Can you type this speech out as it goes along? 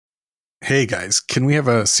Hey guys, can we have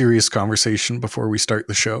a serious conversation before we start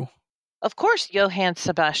the show? Of course, Johann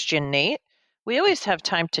Sebastian Nate. We always have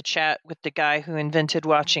time to chat with the guy who invented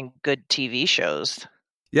watching good TV shows.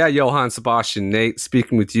 Yeah, Johann Sebastian Nate,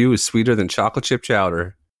 speaking with you is sweeter than chocolate chip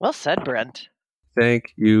chowder. Well said, Brent.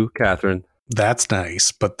 Thank you, Catherine. That's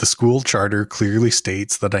nice, but the school charter clearly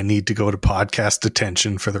states that I need to go to podcast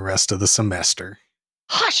detention for the rest of the semester.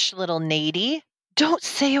 Hush, little Natey. Don't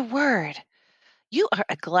say a word. You are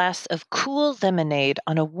a glass of cool lemonade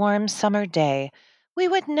on a warm summer day. We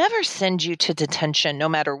would never send you to detention no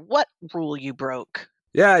matter what rule you broke.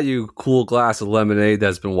 Yeah, you cool glass of lemonade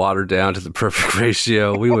that's been watered down to the perfect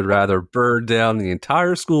ratio. We would rather burn down the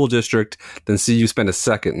entire school district than see you spend a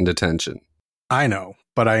second in detention. I know,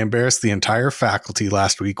 but I embarrassed the entire faculty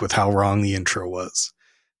last week with how wrong the intro was.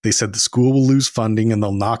 They said the school will lose funding and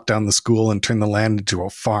they'll knock down the school and turn the land into a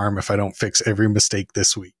farm if I don't fix every mistake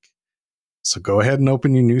this week. So go ahead and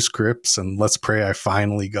open your new scripts and let's pray I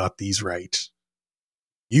finally got these right.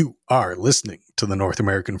 You are listening to the North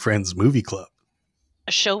American Friends Movie Club.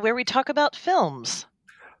 A show where we talk about films.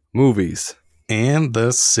 Movies. And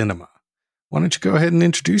the cinema. Why don't you go ahead and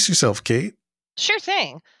introduce yourself, Kate? Sure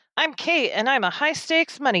thing. I'm Kate, and I'm a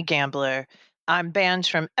high-stakes money gambler. I'm banned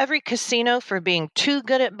from every casino for being too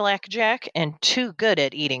good at blackjack and too good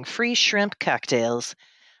at eating free shrimp cocktails.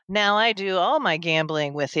 Now I do all my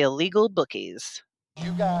gambling with illegal bookies.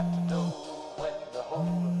 You got to know when to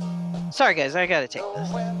hold up. Sorry, guys, I gotta take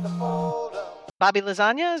this. When to fold up. Bobby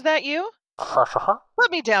Lasagna, is that you?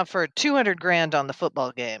 Put me down for $200,000 on the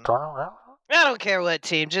football game. I don't care what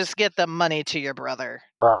team, just get the money to your brother.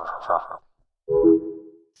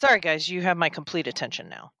 Sorry, guys, you have my complete attention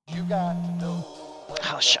now. You got to know.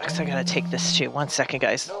 Oh, shucks, I gotta take this too. 1 second,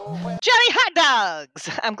 guys. Johnny Hot Dogs!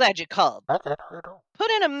 I'm glad you called. Put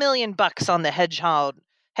in $1 million on the Hedgehog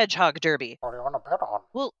Derby. What do you want to bet on?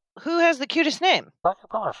 Well, who has the cutest name?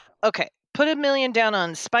 Okay, put $1 million down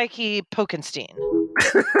on Spiky Pokenstein.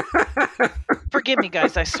 Forgive me,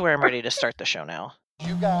 guys, I swear I'm ready to start the show now.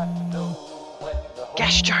 You got to know when to hold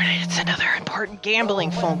Gosh darn it, it's another important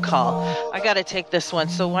gambling phone call. I gotta take this one,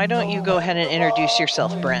 so why don't you go ahead and introduce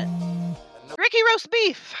yourself, Brent? Ricky Roast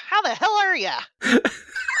Beef, how the hell are ya?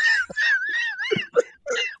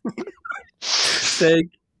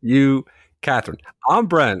 Thank you, Catherine. I'm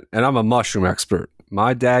Brent, and I'm a mushroom expert.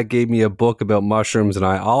 My dad gave me a book about mushrooms, and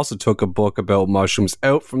I also took a book about mushrooms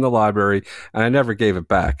out from the library, and I never gave it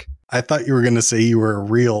back. I thought you were going to say you were a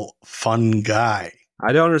real fun guy.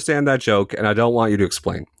 I don't understand that joke, and I don't want you to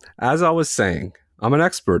explain. As I was saying, I'm an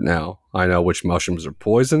expert now. I know which mushrooms are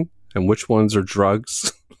poison and which ones are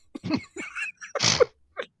drugs.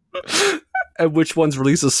 And which ones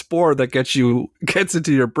release a spore that gets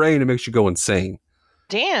into your brain and makes you go insane.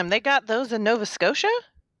 Damn, they got those in Nova Scotia?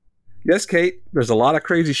 Yes, Kate, there's a lot of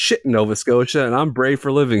crazy shit in Nova Scotia, and I'm brave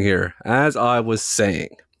for living here. As I was saying,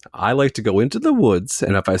 I like to go into the woods,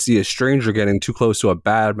 and if I see a stranger getting too close to a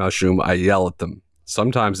bad mushroom, I yell at them.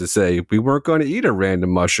 Sometimes they say, we weren't going to eat a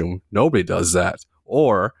random mushroom. Nobody does that.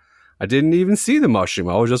 Or, I didn't even see the mushroom.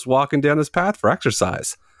 I was just walking down this path for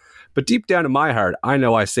exercise. But deep down in my heart, I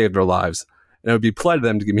know I saved their lives, and it would be polite of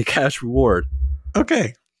them to give me cash reward.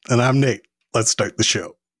 Okay, and I'm Nate. Let's start the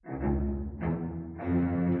show.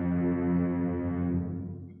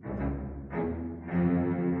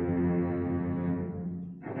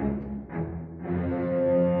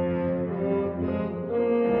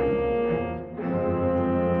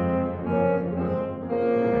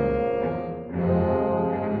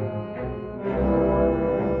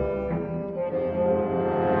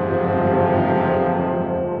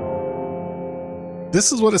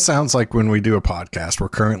 This is what it sounds like when we do a podcast. We're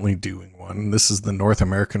currently doing one. This is the North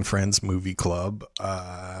American Friends Movie Club.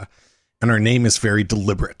 And our name is very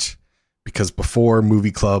deliberate because before Movie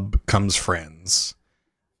Club comes Friends.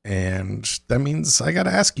 And that means I got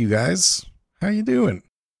to ask you guys, how you doing?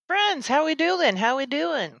 Friends, how we doing? How we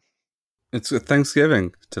doing? It's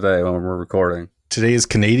Thanksgiving today when we're recording. Today is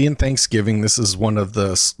Canadian Thanksgiving. This is one of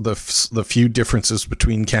the few differences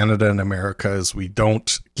between Canada and America is we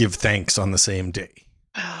don't give thanks on the same day.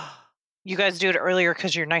 You guys do it earlier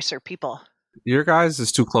because you're nicer people. Your guys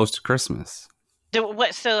is too close to Christmas.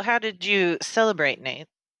 So how did you celebrate, Nate?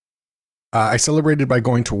 I celebrated by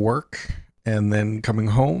going to work and then coming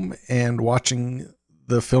home and watching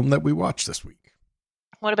the film that we watched this week.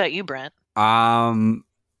 What about you, Brent?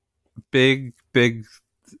 Big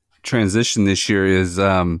transition this year is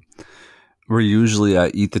we're usually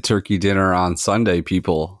eat the turkey dinner on Sunday,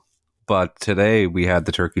 people, but today we had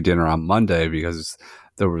the turkey dinner on Monday because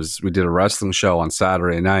we did a wrestling show on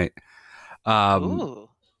Saturday night. Ooh.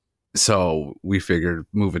 So we figured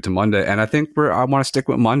move it to Monday. And I think I want to stick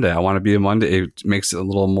with Monday. I want to be a Monday. It makes it a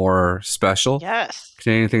little more special. Yes.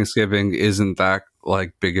 Canadian Thanksgiving isn't that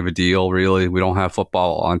like big of a deal, really. We don't have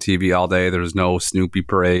football on TV all day. There's no Snoopy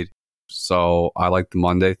parade. So I like the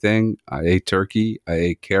Monday thing. I ate turkey. I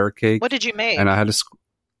ate carrot cake. What did you make? And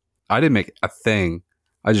I didn't make a thing.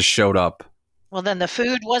 I just showed up. Well, then the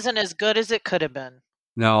food wasn't as good as it could have been.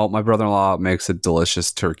 No, my brother-in-law makes a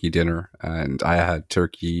delicious turkey dinner, and I had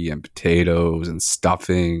turkey and potatoes and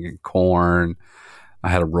stuffing and corn. I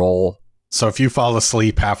had a roll. So if you fall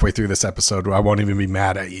asleep halfway through this episode, I won't even be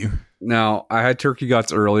mad at you. No, I had turkey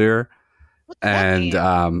guts earlier, What's that mean?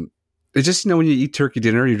 and it's just, when you eat turkey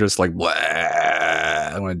dinner, you're just like, "Bleh,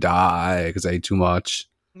 I want to die because I ate too much."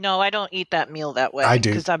 No, I don't eat that meal that way. I do.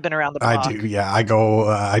 Because I've been around the block. I do, yeah. I go,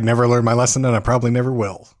 I never learned my lesson, and I probably never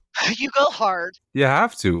will. You go hard. You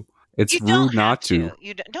have to. It's You don't rude not have to.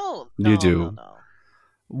 You no, You do. No.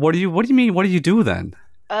 What do you mean? What do you do then?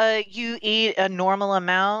 You eat a normal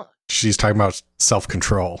amount. She's talking about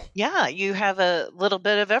self-control. Yeah, you have a little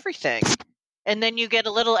bit of everything. And then you get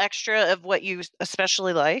a little extra of what you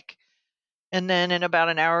especially like. And then in about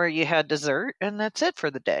an hour, you had dessert, and that's it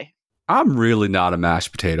for the day. I'm really not a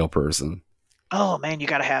mashed potato person. Oh, man, you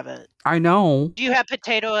got to have it. I know. Do you have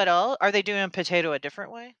potato at all? Are they doing potato a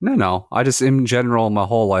different way? No. I just, in general, my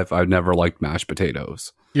whole life, I've never liked mashed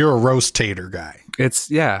potatoes. You're a roast tater guy. It's,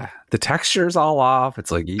 the texture's all off.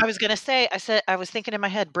 It's like, I was going to say, I was thinking in my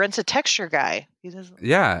head, Brent's a texture guy. He doesn't.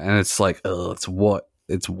 yeah, and it's like, ugh,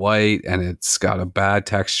 it's white, and it's got a bad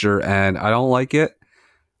texture, and I don't like it.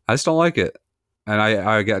 I just don't like it. And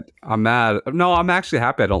I'm mad. No, I'm actually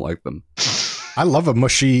happy I don't like them. I love a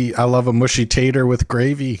mushy tater with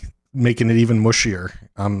gravy, making it even mushier.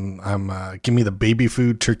 Give me the baby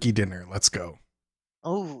food turkey dinner. Let's go.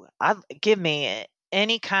 Oh, give me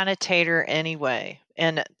any kind of tater anyway.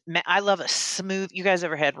 And I love a smooth. You guys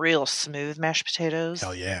ever had real smooth mashed potatoes?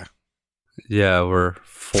 Hell yeah. Yeah, we're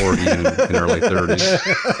 40 in our late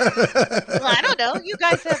 30s. Well, I don't know. You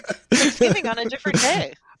guys have Thanksgiving on a different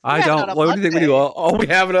day. I don't. What do you think we do? Oh, we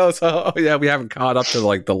haven't. Oh, yeah, we haven't caught up to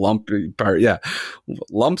like the lumpy part. Yeah,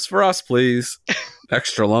 lumps for us, please.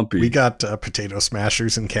 Extra lumpy. We got potato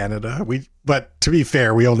smashers in Canada. But to be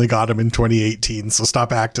fair, we only got them in 2018. So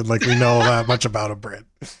stop acting like we know that much about them, Brent.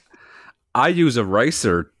 I use a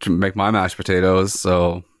ricer to make my mashed potatoes,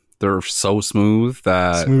 so they're so smooth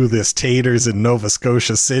that smoothest taters in Nova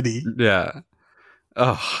Scotia City. Yeah.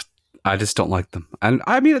 Oh, I just don't like them. And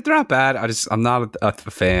I mean, they're not bad. I'm not a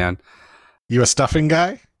fan. You a stuffing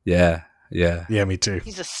guy? Yeah. Yeah, me too.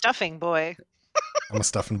 He's a stuffing boy. I'm a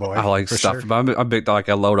stuffing boy. I like stuff. Sure. But I'm big, like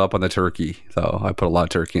I load up on the turkey. So I put a lot of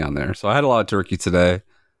turkey on there. So I had a lot of turkey today.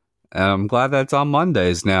 And I'm glad that it's on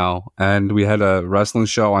Mondays now. And we had a wrestling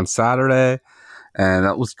show on Saturday. And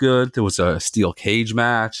that was good. There was a steel cage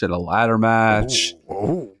match and a ladder match.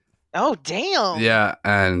 Oh, damn. Yeah.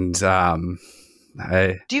 And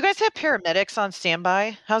do you guys have paramedics on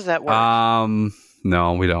standby? How's that work?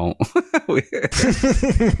 No, we don't.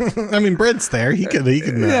 I mean, Brent's there. He can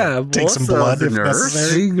take some blood if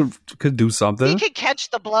necessary. He could do something. He could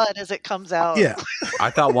catch the blood as it comes out. Yeah.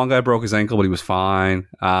 I thought one guy broke his ankle, but he was fine.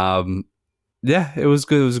 Yeah, it was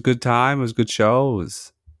good. It was a good time. It was a good show.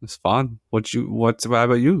 It was fun. What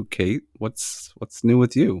about you, Kate? What's new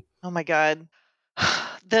with you? Oh my God.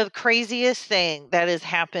 The craziest thing that has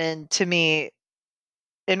happened to me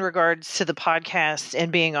in regards to the podcast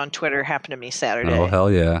and being on Twitter happened to me Saturday. Oh, hell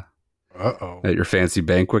yeah. Uh-oh. At your fancy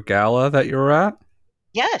banquet gala that you were at?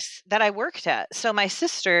 Yes, that I worked at. So my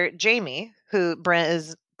sister, Jamie, who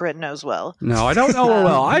Brent knows well. No, I don't know her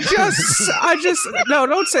well. I just, no,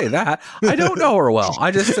 don't say that. I don't know her well.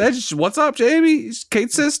 I just said, what's up, Jamie? It's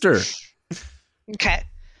Kate's sister. Okay.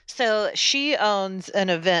 So she owns an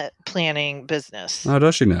event planning business. Oh,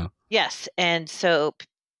 does she now? Yes. And so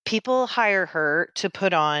people hire her to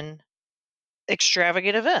put on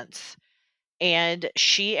extravagant events. And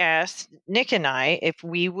she asked Nick and I if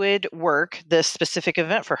we would work this specific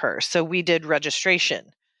event for her. So we did registration.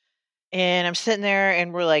 And I'm sitting there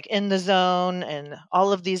and we're like in the zone and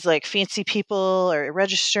all of these like fancy people are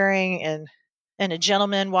registering and a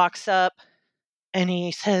gentleman walks up and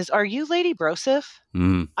he says, "Are you Lady Broseph?"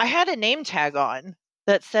 I had a name tag on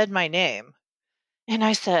that said my name. And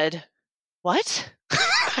I said, "What?"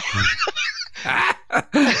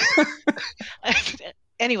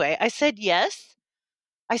 Anyway, I said, "Yes."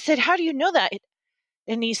 I said, "How do you know that?"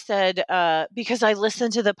 And he said, "Because I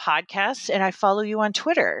listen to the podcast and I follow you on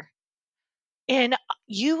Twitter." And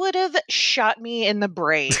you would have shot me in the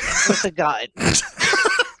brain with a gun.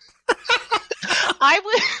 I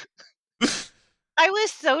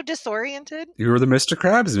was so disoriented. You were the Mr.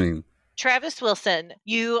 Krabs meme. Travis Wilson,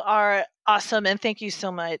 you are awesome, and thank you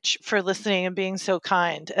so much for listening and being so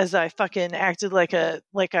kind as I fucking acted like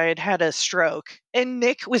I had a stroke. And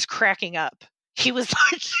Nick was cracking up. He was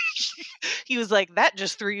like, that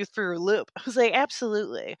just threw you through a loop. I was like,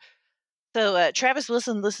 absolutely. So Travis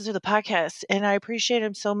Wilson listens to the podcast, and I appreciate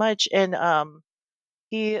him so much. And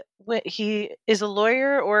he is a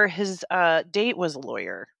lawyer, or his date was a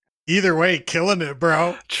lawyer. Either way, killing it,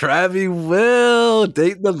 bro. Travie Will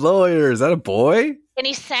dating the lawyer. Is that a boy? And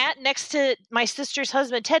he sat next to my sister's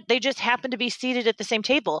husband, Ted. They just happened to be seated at the same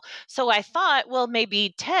table. So I thought, well,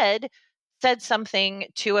 maybe Ted said something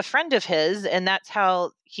to a friend of his, and that's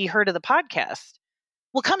how he heard of the podcast.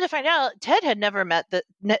 Well, come to find out, Ted had never met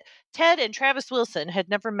Ted and Travis Wilson had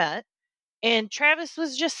never met. And Travis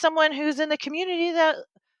was just someone who's in the community that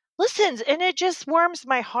listens, and it just warms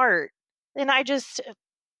my heart. And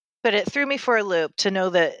but it threw me for a loop to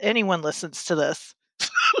know that anyone listens to this.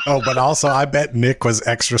 Oh, but also I bet Nick was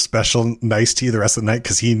extra special nice to you the rest of the night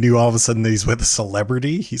because he knew all of a sudden that he's with a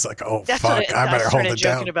celebrity. He's like, oh, fuck, I better hold it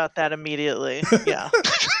down. Joking about that immediately. Yeah.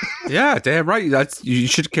 Yeah, damn right. You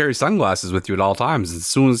should carry sunglasses with you at all times. As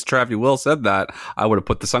soon as Travie Will said that, I would have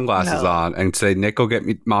put the sunglasses on and say, Nick, go get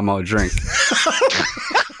me mama a drink.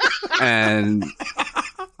 And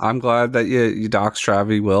I'm glad that you doxed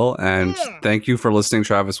Travie Will, and thank you for listening,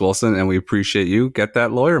 Travis Wilson, and we appreciate you. Get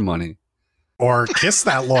that lawyer money. Or kiss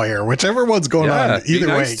that lawyer, whichever one's going on. Either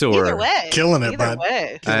nice way. To her. Either way. Killing it, Either bud.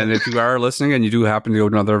 way. And if you are listening and you do happen to go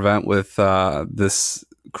to another event with this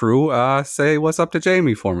crew, say what's up to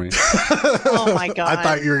Jamie for me. Oh my God. I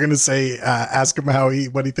thought you were going to say, ask him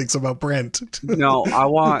what he thinks about Brent. No, I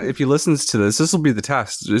want, if he listens to this will be the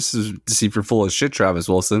test. This is to see if you're full of shit, Travis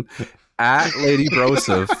Wilson. At Lady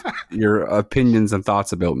Broseph, your opinions and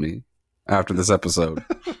thoughts about me after this episode.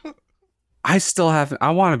 I still haven't.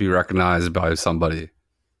 I want to be recognized by somebody.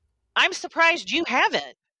 I'm surprised you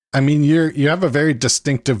haven't. I mean, you have a very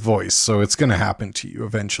distinctive voice, so it's going to happen to you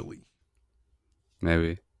eventually.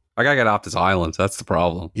 Maybe. I gotta get off this island. That's the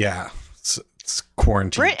problem. Yeah, it's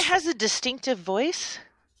quarantine. Britt has a distinctive voice.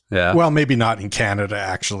 Yeah. Well, maybe not in Canada,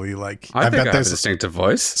 actually. Like, I bet there's a distinctive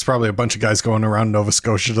voice. It's probably a bunch of guys going around Nova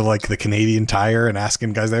Scotia to like the Canadian Tire and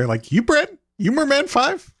asking guys there, like, you Brett? You Merman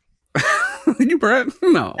 5? You Brett?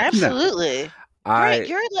 No. Absolutely. No. Brett,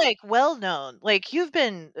 you're like well known. Like, you've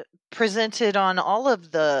been presented on all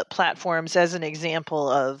of the platforms as an example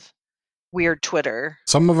of weird Twitter.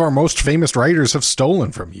 Some of our most famous writers have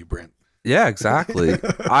stolen from you, Brent. Yeah, exactly.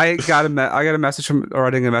 I got a message from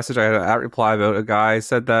writing a message. I had a reply about a guy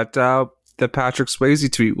said that the Patrick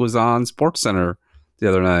Swayze tweet was on SportsCenter the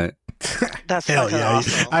other night. That's hell yeah!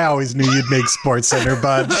 awesome. I always knew you'd make SportsCenter,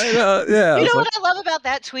 bud. Yeah. You know what I love about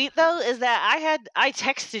that tweet though is that I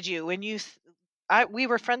texted you when we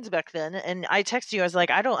were friends back then, and I texted you. I was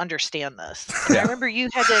like, I don't understand this. And I remember you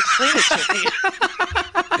had to explain it to me.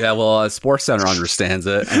 Yeah, well, SportsCenter understands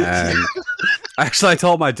it, and actually, I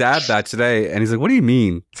told my dad that today, and he's like, "What do you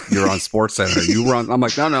mean you're on SportsCenter? You run?" I'm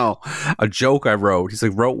like, "No, a joke I wrote." He's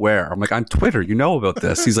like, "Wrote where?" I'm like, "On Twitter. You know about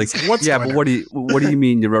this?" He's like, What's "Yeah, Twitter? but what do you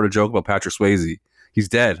mean you wrote a joke about Patrick Swayze? He's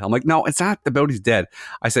dead." I'm like, "No, it's not about he's dead."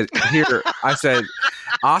 I said,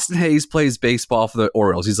 Austin Hayes plays baseball for the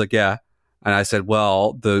Orioles. He's like, "Yeah." And I said,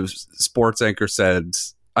 well, the sports anchor said,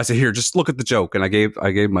 I said, here, just look at the joke. And I gave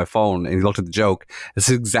my phone, and he looked at the joke. His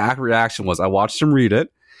exact reaction was, I watched him read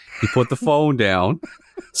it. He put the phone down,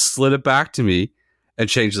 slid it back to me, and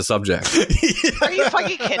changed the subject. Are you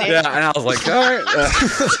fucking kidding? Yeah, and I was like, all right,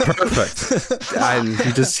 perfect. And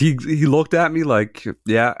he looked at me like,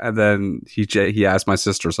 yeah, and then he asked my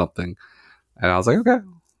sister something. And I was like, okay,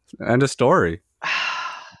 end of story.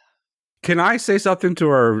 Can I say something to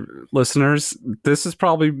our listeners? This is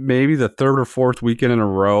probably maybe the third or fourth weekend in a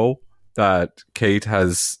row that Kate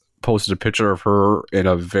has posted a picture of her in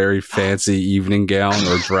a very fancy evening gown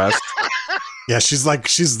or dress. Yeah, she's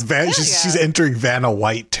entering Vanna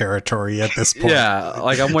White territory at this point. Yeah,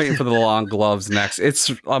 like I'm waiting for the long gloves next.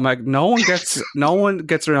 I'm like, no one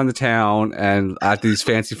gets around the town and at these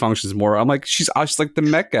fancy functions more. I'm like, she's like the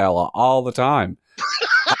Met Gala all the time.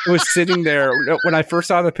 I was sitting there when I first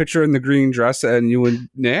saw the picture in the green dress and you and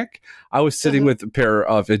Nick. I was sitting with a pair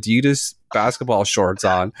of Adidas basketball shorts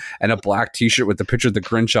on and a black T-shirt with the picture of the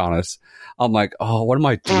Grinch on us. I'm like, oh, what am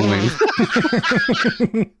I doing?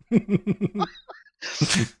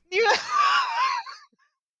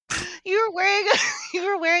 You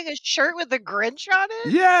were wearing a shirt with the Grinch on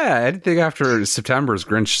it? Yeah, anything after September's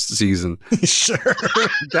Grinch season. Sure.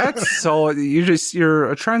 That's so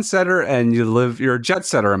you're a trendsetter and you're a jet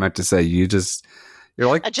setter, I meant to say. You're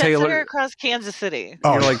like a jet Taylor setter across Kansas City.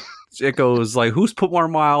 Oh, you're like it goes like, who's put more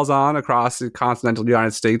miles on across the continental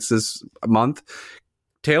United States this month?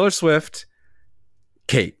 Taylor Swift,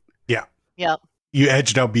 Kate. Yep. You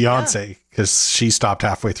edged out Beyonce because she stopped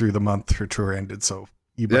halfway through the month. Her tour ended, so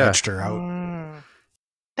you edged her out.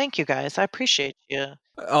 Thank you, guys. I appreciate you.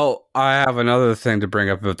 Oh, I have another thing to bring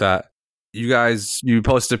up about that. You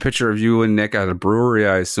posted a picture of you and Nick at a brewery,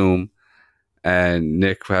 I assume, and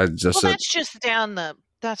Nick had just Well, that's just down the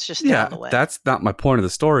way. That's not my point of the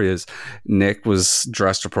story. Is Nick was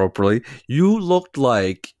dressed appropriately. You looked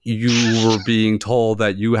like you were being told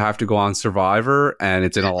that you have to go on Survivor, and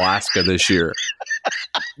it's in Alaska this year.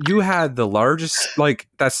 You had the largest, like,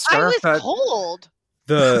 that scarf. I was cold.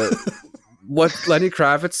 What Lenny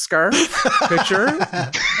Kravitz scarf picture?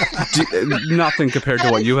 Nothing compared to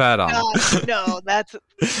what you had on.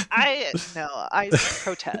 I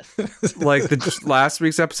protest. Like the last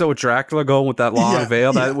week's episode with Dracula going with that long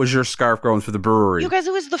veil, that was your scarf going through the brewery. You guys,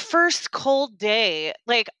 it was the first cold day.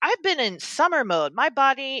 Like, I've been in summer mode. My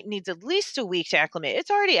body needs at least a week to acclimate.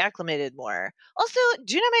 It's already acclimated more. Also,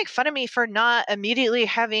 do not make fun of me for not immediately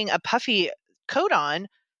having a puffy coat on.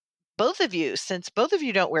 Both of you, since both of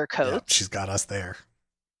you don't wear coats. Yeah, she's got us there.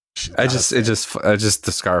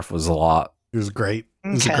 The scarf was a lot. It was great. It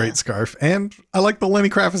was a great scarf. And I like the Lenny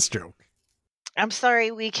Kravitz joke. I'm sorry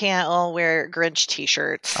we can't all wear Grinch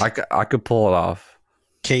t-shirts. I could pull it off.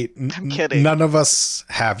 Kate, I'm kidding. None of us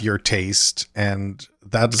have your taste. And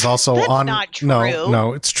that is also That's not true.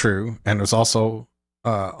 No, it's true. And it was also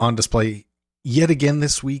on display yet again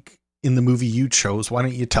this week in the movie you chose. Why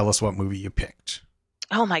don't you tell us what movie you picked?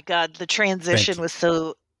 Oh my God, the transition was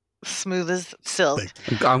so smooth as silk.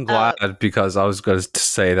 I'm glad because I was going to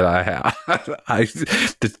say that the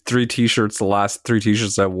last three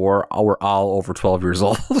t-shirts I wore were all over 12 years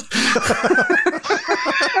old.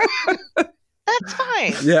 That's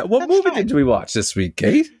fine. Yeah, what movie did we watch this week,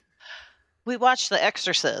 Kate? We watched The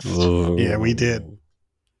Exorcist. Ooh. Yeah, we did.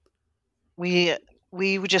 We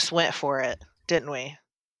just went for it, didn't we?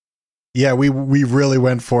 Yeah, we really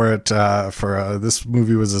went for it. This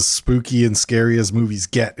movie was as spooky and scary as movies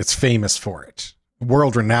get. It's famous for it.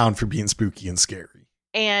 World renowned for being spooky and scary.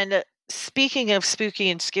 And speaking of spooky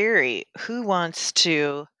and scary, who wants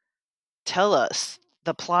to tell us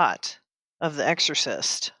the plot of The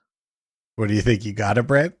Exorcist? What do you think? You got it,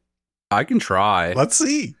 Brett? I can try. Let's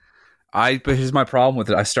see. But here's my problem with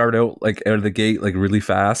it. I start out out of the gate really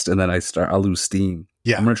fast, and then I lose steam.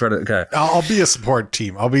 Yeah, I'm gonna try to. Okay, I'll be a support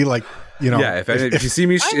team. I'll be like, Yeah, if you see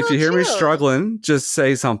me, if you hear me struggling, just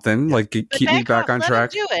say something. Yeah. Keep me back on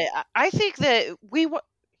track. Do it. I think that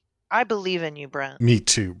I believe in you, Brent. Me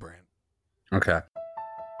too, Brent. Okay.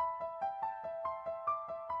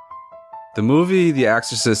 The movie The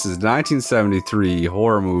Exorcist is a 1973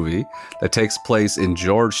 horror movie that takes place in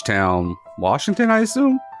Georgetown, Washington, I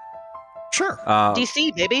assume. Sure.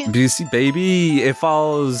 DC, baby. DC, baby. It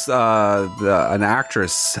follows an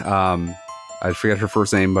actress. I forget her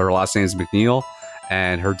first name, but her last name is McNeil.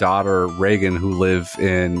 And her daughter, Reagan, who live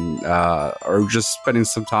in, or just spending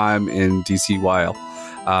some time in DC while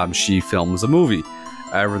she films a movie.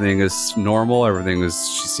 Everything is normal.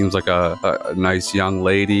 She seems like a nice young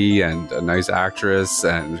lady and a nice actress.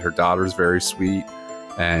 And her daughter's very sweet.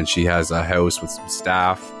 And she has a house with some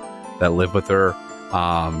staff that live with her.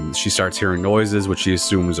 She starts hearing noises, which she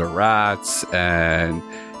assumes are rats, and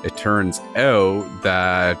it turns out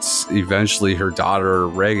that eventually her daughter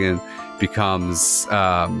Reagan becomes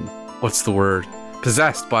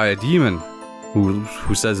possessed by a demon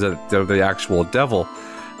who says that they're the actual devil.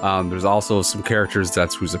 There's also some characters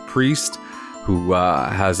who's a priest who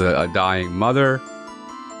has a dying mother,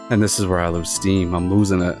 and this is where I lose steam. I'm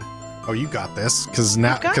losing it. Oh, you got this, because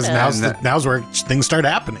now's where things start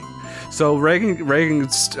happening. So Reagan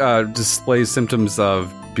displays symptoms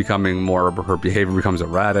of becoming her behavior becomes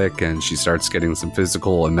erratic, and she starts getting some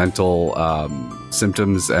physical and mental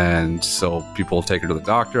symptoms, and so people take her to the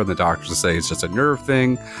doctor, and the doctors say it's just a nerve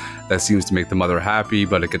thing that seems to make the mother happy,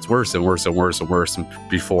 but it gets worse and worse and worse and worse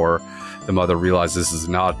before the mother realizes this is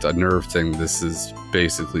not a nerve thing. This is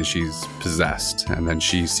basically she's possessed, and then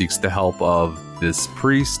she seeks the help of this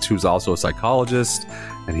priest who's also a psychologist,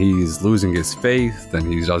 and he's losing his faith,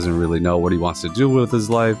 and he doesn't really know what he wants to do with his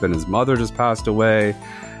life, and his mother just passed away,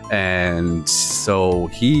 and so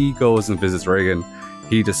he goes and visits Reagan.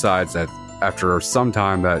 He decides that after some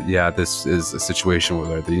time that this is a situation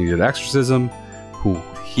where they need an exorcism.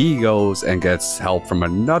 He goes and gets help from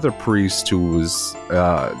another priest who is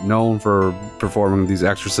known for performing these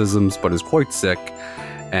exorcisms but is quite sick,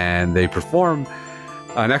 and they perform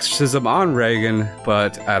an exorcism on Reagan,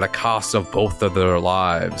 but at a cost of both of their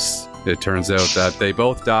lives. It turns out that they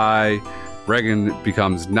both die. Reagan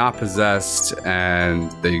becomes not possessed,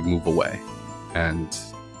 and they move away, and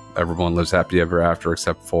everyone lives happy ever after,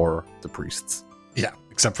 except for the priests. Yeah,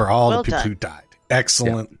 except for all Well the people done. who died.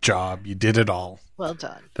 Excellent job. You did it all. Well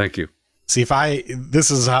done. Thank you. See, this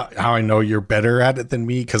is how I know you're better at it than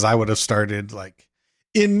me, because I would have started like,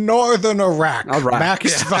 in northern Iraq, Iraq,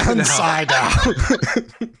 Max yeah, I von know.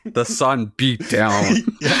 Sydow. The sun beat down.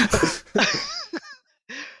 Yeah.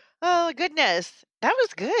 Oh goodness, that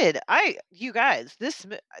was good. You guys,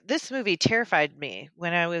 this movie terrified me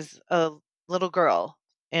when I was a little girl,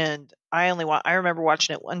 and I remember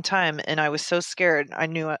watching it one time, and I was so scared. I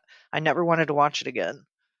knew I never wanted to watch it again.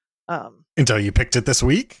 Until you picked it this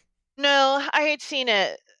week? No, I had seen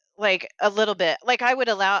it like a little bit. Like I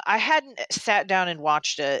hadn't sat down and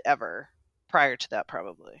watched it ever prior to that,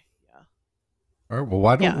 probably. Yeah. All right, well,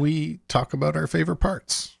 why don't Yeah. we talk about our favorite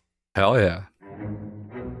parts? Hell yeah.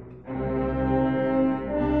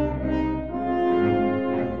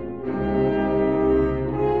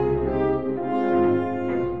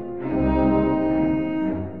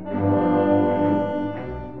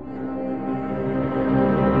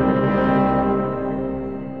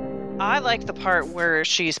 I like the part where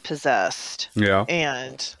she's possessed Yeah.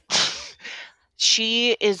 and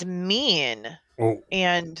she is mean Oh,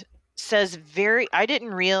 and says I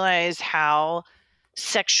didn't realize how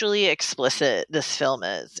sexually explicit this film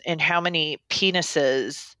is and how many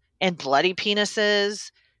penises and bloody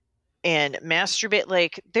penises and masturbate.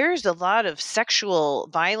 Like, there's a lot of sexual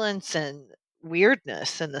violence and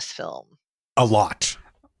weirdness in this film. a lot.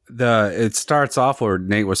 It starts off where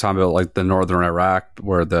Nate was talking about like the northern Iraq,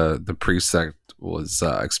 where the priest that was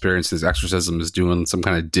experiencing his exorcism is doing some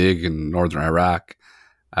kind of dig in northern Iraq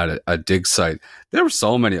at a dig site. There were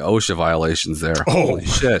so many OSHA violations there. Oh. Holy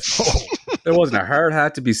shit! Oh, There wasn't a hard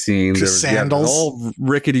hat to be seen. There was Sandals. an old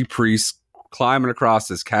rickety priest climbing across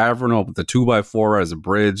this cavern with the 2x4 as a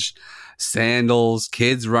bridge. Sandals,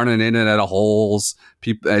 kids running in and out of holes.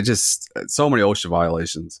 People, just so many OSHA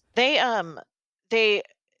violations. They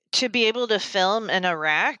to be able to film in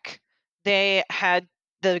Iraq, the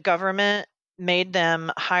government made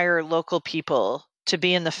them hire local people to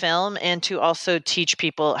be in the film and to also teach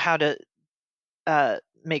people how to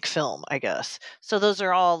make film, I guess. So those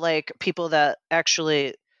are all like people that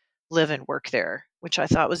actually live and work there, which I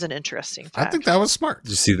thought was an interesting fact. I think that was smart.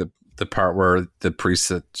 Did you see the part where the priest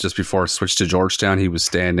that just before switched to Georgetown, he was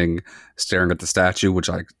staring at the statue, which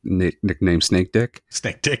I nicknamed Snake Dick.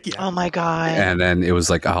 Snake dick, yeah. Oh my god! And then it was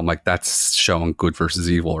like, oh, I'm like, that's showing good versus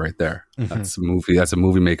evil right there. Mhm. That's a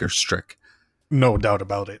movie maker's trick. No doubt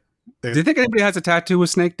about it. Do you think anybody has a tattoo with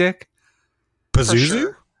Snake Dick? For Pazuzu?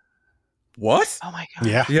 sure. What? Oh my god!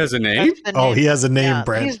 Yeah. He has a name? That's the Oh, name. he has a name, Yeah,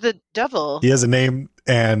 Brent. he's the devil. He has a name,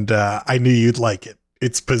 and I knew you'd like it.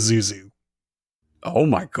 It's Pazuzu. Oh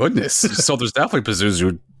my goodness. So there's definitely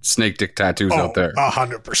Pazuzu Snake Dick tattoos out there.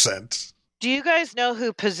 100%. Do you guys know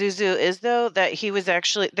who Pazuzu is, though? That he was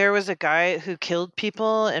actually, there was a guy who killed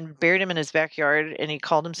people and buried him in his backyard, and he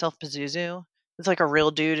called himself Pazuzu. It's like a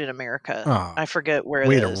real dude in America. Oh, I forget where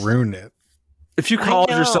way it to is. ruin it. If you I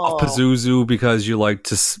called yourself know. Pazuzu because you like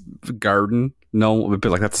to garden, no, it'd be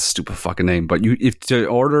like, that's a stupid fucking name. But in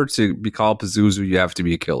order to be called Pazuzu, you have to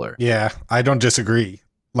be a killer. Yeah, I don't disagree.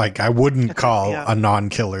 Like, I wouldn't call Yeah. a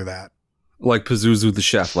non-killer that. Like Pazuzu the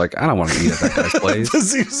chef. Like, I don't want to eat at that guy's place.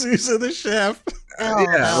 Pazuzu's the chef. Oh,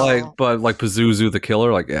 Yeah, no. but Pazuzu the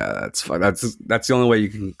killer, like, yeah, that's fine. That's the only way you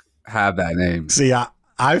can have that name. See,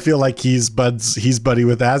 I feel like he's buddy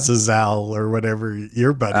with Azazel or whatever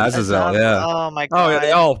your buddy. Azazel, yeah. Oh my god. Oh yeah,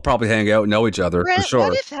 they all probably hang out, and know each other Brent, for sure.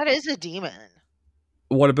 what if that is a demon?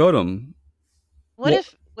 What about him? What Well-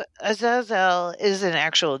 if Azazel is an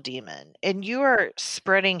actual demon and you are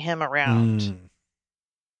spreading him around? Mm.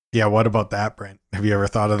 Yeah, what about that, Brent? Have you ever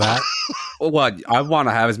thought of that? Well, what I want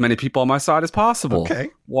to have as many people on my side as possible. Okay.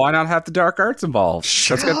 Why not have the dark arts involved?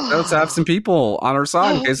 Sure. Let's have some people on our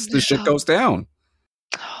side in Oh, case this shit no. goes down.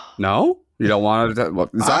 No, you don't want to. Well,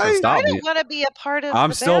 it's not gonna I stop I me. don't want to be a part of I'm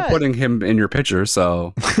the still bad. putting him in your picture,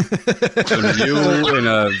 so you in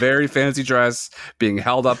a very fancy dress being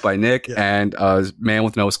held up by Nick Yeah. and a man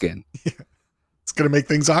with no skin. It's going to make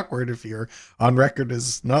things awkward if you're on record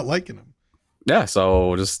as not liking him. Yeah,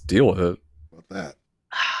 so just deal with it. What about that?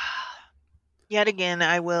 Yet again,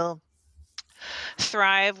 I will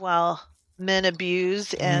thrive while men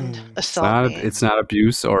abuse and Mm. assault me. It's not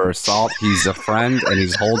abuse or assault. He's a friend and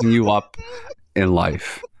he's holding you up in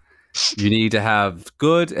life. You need to have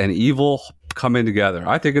good and evil come in together.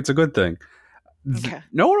 I think it's a good thing. Okay.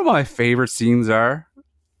 Know what my favorite scenes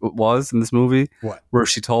was in this movie? What? Where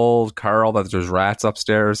she told Carl that there's rats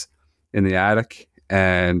upstairs in the attic,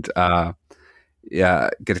 and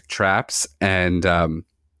get traps, and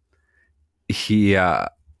he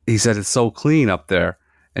said it's so clean up there,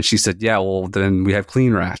 and she said, yeah, well then we have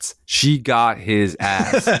clean rats. She got his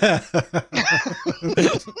ass.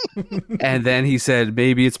 And then he said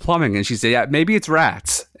maybe it's plumbing, and she said yeah, maybe it's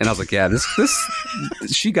rats. And I was like, yeah, this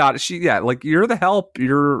she got it. Like, you're the help,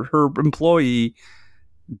 you're her employee,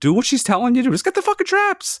 do what she's telling you to. Just get the fucking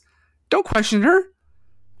traps, don't question her,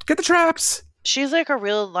 get the traps. She's like a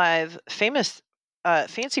real live famous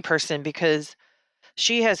fancy person because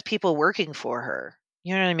she has people working for her.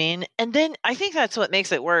 You know what I mean? And then I think that's what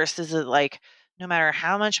makes it worse, is that, like, no matter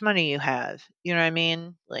how much money you have, you know what I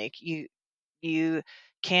mean? Like, you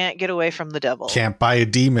can't get away from the devil. Can't buy a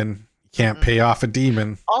demon. Can't pay off a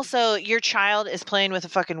demon. Also, your child is playing with a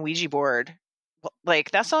fucking Ouija board. Like,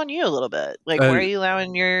 that's on you a little bit. Like, why are you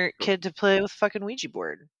allowing your kid to play with a fucking Ouija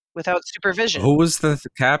board without supervision? Who was the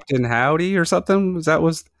Captain Howdy or something?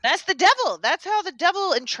 That's the devil. That's how the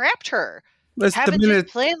devil entrapped her. Just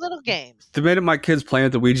playing little games. The minute my kid's playing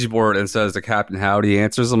at the Ouija board and says the Captain Howdy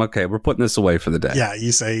answers, I'm okay, we're putting this away for the day. Yeah,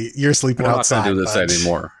 you say you're sleeping outside. I'm not going to do this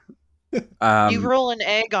anymore. You roll an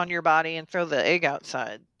egg on your body and throw the egg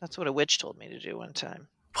outside. That's what a witch told me to do one time.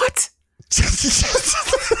 What?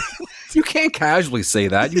 You can't casually say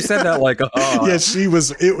that. You said that like, oh. Yeah,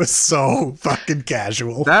 it was so fucking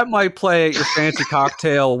casual. That might play at your fancy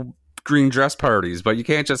cocktail green dress parties, but you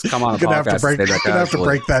can't just come on a podcast and say that casually. You're going to have to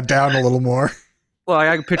break that down a little more. Well,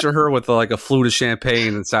 I can picture her with like a flute of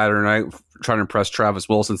champagne on Saturday night trying to impress Travis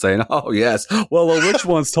Wilson, saying, oh, yes. Well, a witch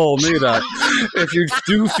once told me that if you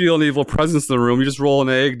do feel an evil presence in the room, you just roll an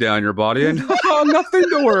egg down your body and, oh, nothing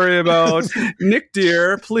to worry about. Nick,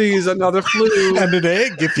 dear, please, another flute. And an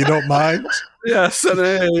egg, if you don't mind. Yes, an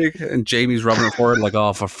egg. And Jamie's rubbing her forehead like,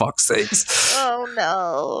 oh, for fuck's sakes. Oh,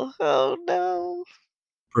 no. Oh, no.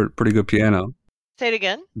 Pretty good piano. Say it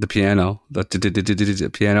again. The piano. The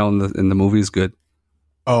piano in the movie is good.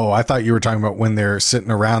 Oh, I thought you were talking about when they're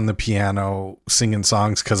sitting around the piano singing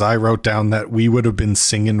songs, because I wrote down that we would have been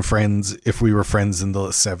singing Friends if we were friends in the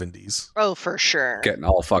 70s. Oh, for sure. Getting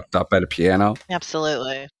all fucked up at a piano.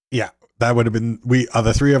 Absolutely. Yeah, that would have been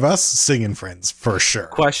the three of us singing Friends for sure.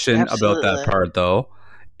 Question about that part, though.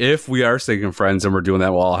 If we are singing Friends and we're doing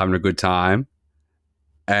that while all having a good time,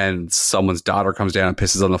 and someone's daughter comes down and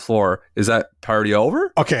pisses on the floor, is that party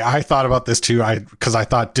over? Okay, I thought about this too. Because I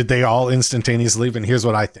thought, did they all instantaneously leave? And here's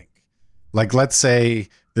what I think. Like, let's say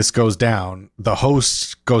this goes down, the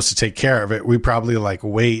host goes to take care of it. We probably like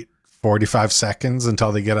wait 45 seconds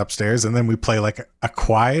until they get upstairs, and then we play like a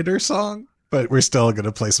quieter song, but we're still going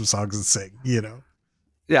to play some songs and sing, you know?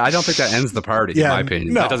 Yeah, I don't think that ends the party, in my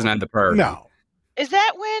opinion. No, that doesn't end the party. No. Is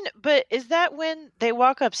that when they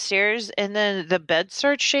walk upstairs and then the bed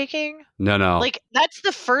starts shaking? No. Like, that's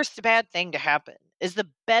the first bad thing to happen, is the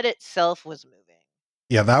bed itself was moving.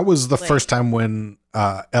 Yeah, that was the first time when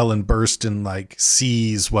Ellen Burstyn like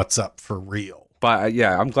sees what's up for real. But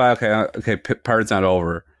yeah, I'm glad. Okay, party's not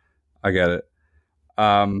over. I get it.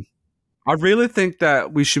 I really think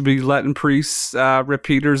that we should be letting priests rip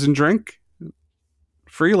heaters and drink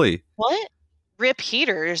freely. What? Rip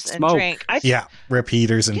heaters and Smoke. drink? Rip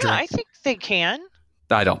heaters and drink. I think they can.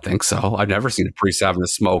 I don't think so. I've never seen a priest having a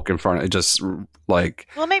smoke in front of it. Just like.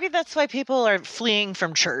 Well, maybe that's why people are fleeing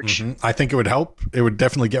from church. Mm-hmm. I think it would help. It would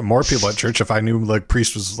definitely get more people at church if I knew like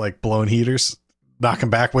priest was like blowing heaters, knocking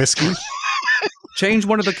back whiskey. Change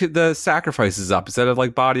one of the sacrifices up instead of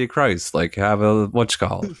like body of Christ. Like have a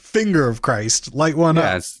finger of Christ, light one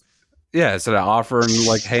up. Yeah, instead of offering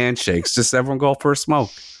like handshakes, just everyone go for a smoke.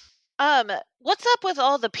 What's up with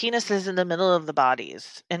all the penises in the middle of the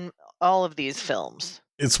bodies in all of these films?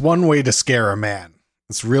 It's one way to scare a man.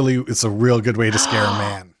 It's a real good way to scare a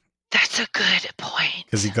man. That's a good point.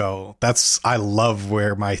 Because you go, I love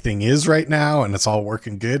where my thing is right now, and it's all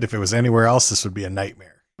working good. If it was anywhere else, this would be a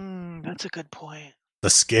nightmare. That's a good point.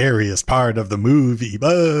 The scariest part of the movie.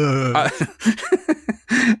 The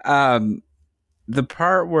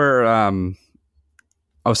part where I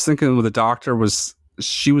was thinking with the doctor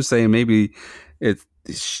she was saying maybe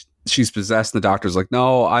she's possessed, and the doctor's like,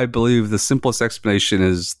 no, I believe the simplest explanation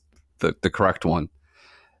is the correct one.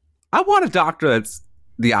 I want a doctor that's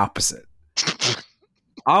the opposite.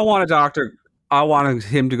 I want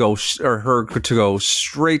him to go or her to go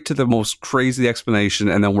straight to the most crazy explanation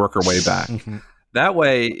and then work her way back. Mm-hmm. That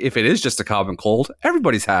way, if it is just a common cold,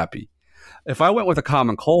 everybody's happy. If I went with a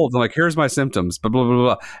common cold, I'm like, here's my symptoms, blah, blah, blah,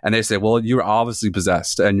 blah. And they say, well, you're obviously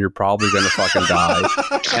possessed and you're probably going to fucking die.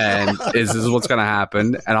 And this is what's going to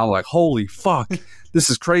happen. And I'm like, holy fuck, this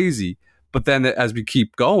is crazy. But then as we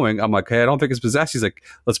keep going, I'm like, hey, I don't think it's possessed. He's like,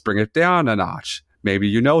 let's bring it down a notch. Maybe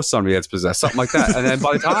you know somebody that's possessed, something like that. And then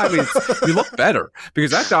by the time you look better,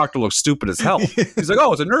 because that doctor looks stupid as hell. He's like,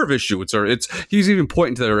 oh, it's a nerve issue. He's even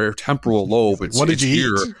pointing to their temporal lobe. What did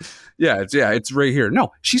you eat? It's right here.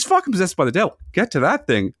 No, she's fucking possessed by the devil. Get to that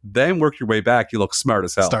thing, then work your way back. You look smart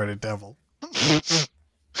as hell. Started devil.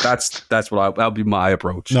 That's that'll be my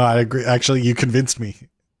approach. No, I agree. Actually, you convinced me.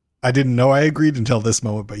 I didn't know I agreed until this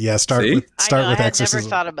moment, but yeah, start with I had exorcism. never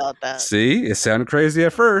thought about that. See, it sounded crazy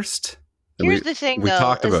at first. Here's the thing,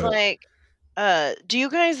 though, is like, do you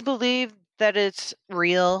guys believe that it's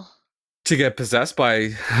real? To get possessed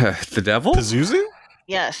by the devil? Pazuzu?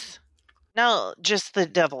 Yes. No, just the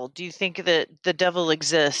devil. Do you think that the devil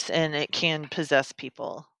exists and it can possess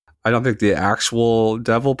people? I don't think the actual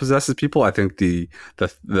devil possesses people. I think the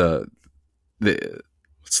what's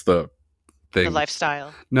the thing? The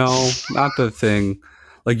lifestyle. No, not the thing.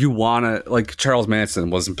 Like you want to, like Charles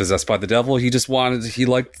Manson wasn't possessed by the devil. He just he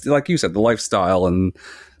liked, like you said, the lifestyle and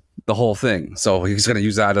the whole thing. So he's going to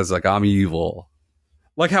use that as like, I'm evil.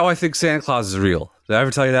 Like how I think Santa Claus is real. Did I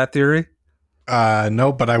ever tell you that theory?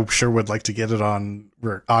 No, but I sure would like to get it on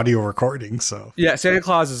audio recording. So yeah, Santa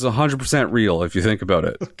Claus is 100% real if you think about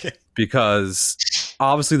it. Okay. Because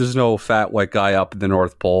obviously there's no fat white guy up in the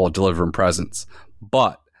North Pole delivering presents.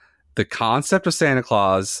 But the concept of Santa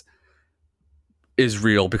Claus is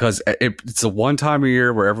real because it's a one time a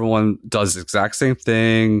year where everyone does the exact same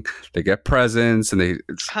thing. They get presents and they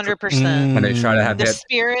 100%. And they try to have the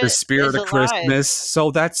spirit of Christmas.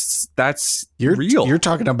 So that's real. You're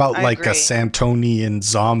talking about I like agree. a Santonian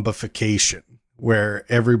zombification where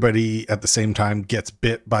everybody at the same time gets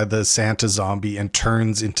bit by the Santa zombie and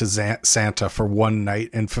turns into Santa for one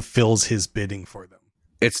night and fulfills his bidding for them.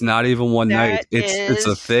 It's not even one night. It's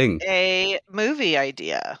a thing. A movie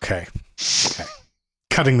idea. Okay.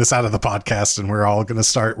 Cutting this out of the podcast, and we're going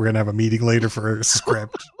to have a meeting later for a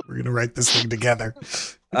script. We're going to write this thing together.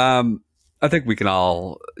 I think we can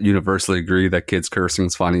all universally agree that kids cursing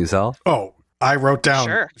is funny as hell. Oh, I wrote down.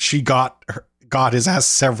 Sure. She got his ass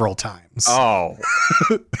several times. Oh,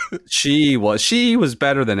 she was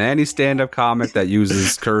better than any stand-up comic that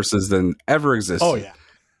uses curses than ever existed. Oh yeah.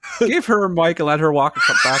 Give her a mic and let her walk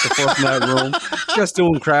back and forth in that room. Just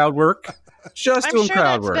doing crowd work. I'm sure that's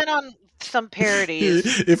been on some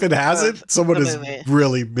parodies. If it hasn't, someone has movie.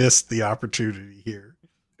 really missed the opportunity here.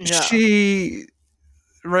 Yeah.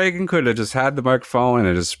 Reagan could have just had the microphone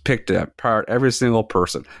and just picked apart every single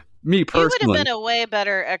person. Me personally, He would have been a way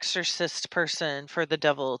better exorcist person for the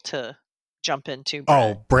devil to jump into.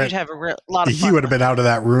 Brett. Oh, Brett, you'd have a lot of fun. He would have been out of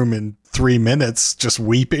that room in 3 minutes, just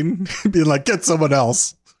weeping, being like, "Get someone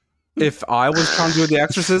else." If I was trying to do the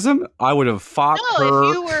exorcism, I would have fought her. No,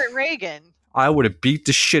 if you were Reagan. I would have beat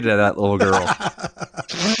the shit out of that little girl.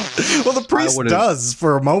 Well, the priest does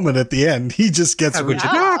for a moment at the end. He just gets. How could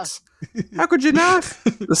you not? How could you not?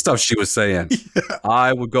 The stuff she was saying. Yeah.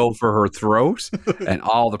 I would go for her throat and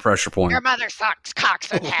all the pressure points. Your mother sucks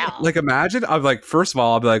cocks in hell. Like, imagine, I'm like, first of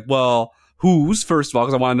all, I'll be like, well, whose? First of all,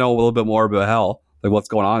 because I want to know a little bit more about hell. Like, what's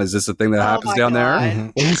going on? Is this a thing that happens down there? Mm-hmm.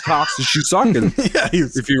 Well, whose cocks is she sucking? Yeah,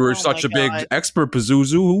 if you were such a big expert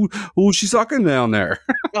Pazuzu, who's she sucking down there?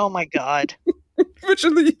 Oh my God. Picture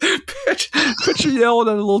yelling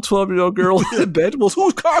at a little 12-year-old girl in bed. Well,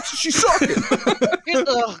 whose cocks is she sucking?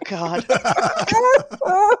 Oh God.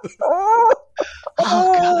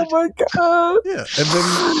 Oh my God. Yeah.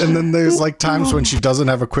 And then there's like times when she doesn't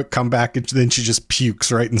have a quick comeback and then she just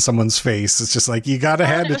pukes right in someone's face. It's just like, you gotta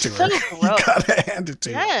hand it to her. You gotta hand it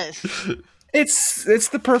to her. It's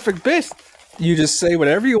the perfect bit. You just say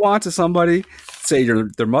whatever you want to somebody. Say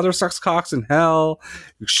their mother sucks cocks in hell.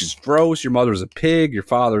 She's gross. Your mother's a pig. Your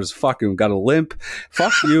father's fucking got a limp.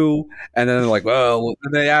 Fuck you. And then they're like, well,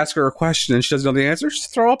 they ask her a question and she doesn't know the answer.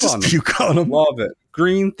 Just throw up on them. Puke on them. Love it.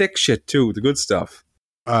 Green, thick shit too. The good stuff.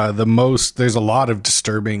 There's a lot of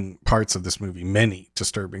disturbing parts of this movie. Many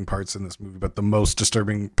disturbing parts in this movie. But the most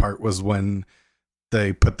disturbing part was when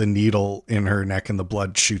they put the needle in her neck and the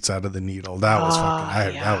blood shoots out of the needle. That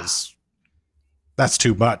was that's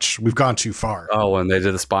too much. We've gone too far. Oh, and they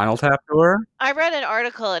did a spinal tap to her? I read an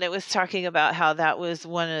article and it was talking about how that was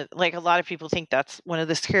one of, like, a lot of people think that's one of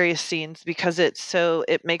the scariest scenes because it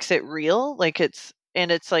makes it real. Like it's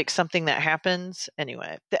like something that happens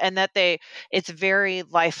anyway. And that it's very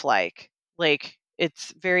lifelike. Like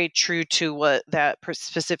it's very true to what that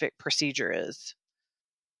specific procedure is.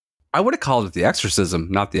 I would have called it the exorcism,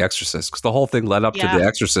 not the exorcist, because the whole thing led up to the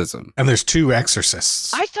exorcism. And there's 2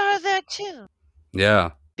 exorcists. I thought of that too.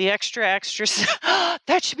 Yeah. The extra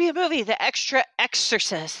that should be a movie. The extra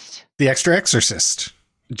exorcist. The extra exorcist.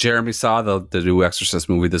 Jeremy saw the new Exorcist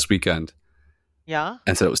movie this weekend. Yeah.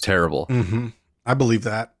 And said it was terrible. Mm-hmm. I believe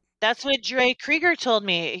that. That's what Jay Krieger told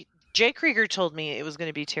me. Jay Krieger told me it was going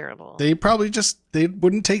to be terrible. They probably they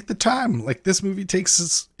wouldn't take the time. Like, this movie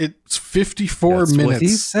takes it's 54 That's minutes. what he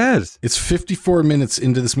says. It's 54 minutes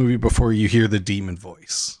into this movie before you hear the demon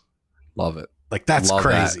voice. Love it. Like, that's Love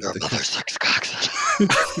crazy. That.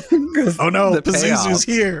 Oh no, The Pazuzu's payoff.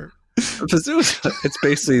 here. Pazuzu. It's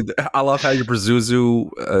basically. I love how your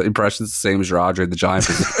Pazuzu impression is the same as your Andre the Giant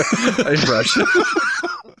impression.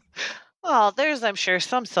 Oh, there's, I'm sure,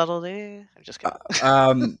 some subtlety. I'm just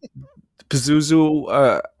kidding.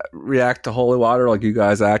 Pazuzu react to holy water like you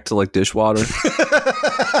guys act to like dishwater.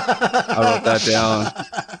 I wrote that down.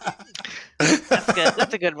 That's good.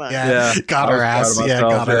 That's a good one. Yeah, Yeah. got I her was ass. proud of Yeah,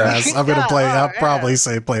 myself, got her yeah. ass. I'm gonna play. Got I'll her probably ass.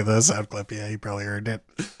 play the sound clip. Yeah, you probably heard it.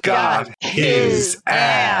 God his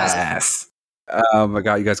ass. Oh my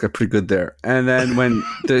god, you guys got pretty good there. And then when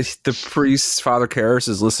the priest, Father Karras,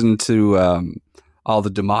 is listening to all the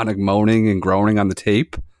demonic moaning and groaning on the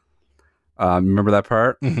tape. Remember that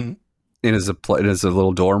part? Mm-hmm. In his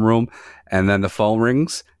little dorm room, and then the phone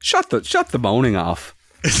rings. Shut the moaning off.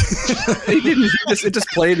 He didn't. It just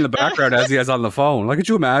played in the background as he was on the phone. Like, could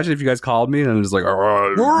you imagine if you guys called me and it was like,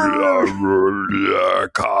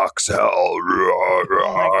 cocks hell,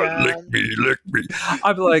 God. lick me.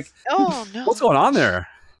 I'd be like, Oh, no. what's going on there?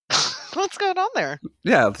 What's going on there?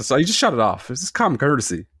 Yeah, so you just shut it off. It's just common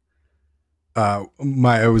courtesy. I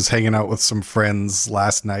was hanging out with some friends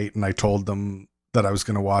last night, and I told them that I was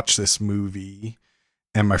going to watch this movie,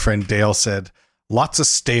 and my friend Dale said, "Lots of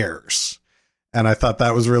stairs." And I thought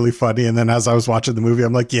that was really funny. And then as I was watching the movie,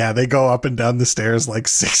 I'm like, yeah, they go up and down the stairs like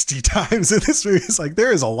 60 times in this movie. It's like,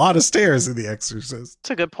 there is a lot of stairs in The Exorcist.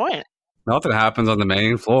 That's a good point. Nothing happens on the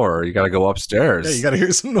main floor. You got to go upstairs. Yeah, you got to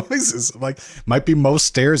hear some noises. Like, might be most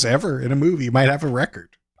stairs ever in a movie. You might have a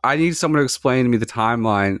record. I need someone to explain to me the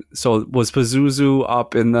timeline. So was Pazuzu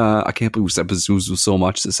up in the... I can't believe we said Pazuzu so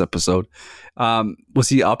much this episode. Was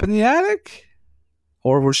he up in the attic?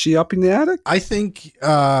 Or was she up in the attic? I think,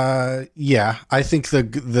 yeah. I think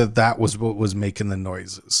that was what was making the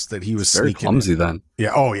noises. That he was Very sneaking clumsy in. then.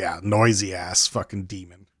 Yeah, oh yeah. Noisy ass fucking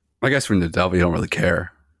demon. I guess when you're the devil, you don't really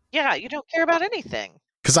care. Yeah, you don't care about anything.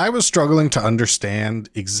 Because I was struggling to understand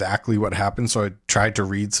exactly what happened, so I tried to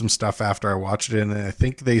read some stuff after I watched it, and I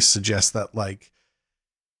think they suggest that, like,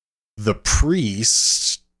 the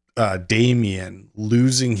priest, Damien,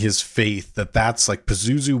 losing his faith, that's like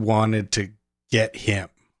Pazuzu wanted to get him,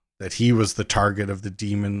 that he was the target of the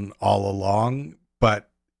demon all along, but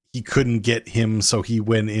he couldn't get him, so he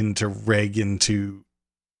went into Reagan to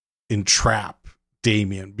entrap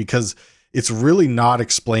Damien, because it's really not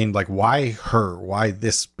explained, like, why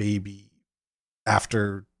this baby,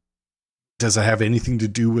 after, does it have anything to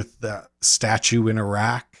do with the statue in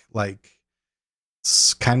Iraq? Like,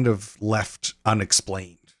 it's kind of left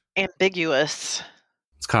unexplained. Ambiguous.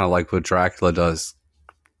 It's kind of like what Dracula does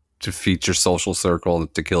to feed your social circle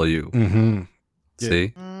and to kill you. Mm-hmm.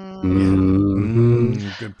 See?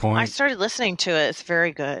 Good I point. started listening to it. It's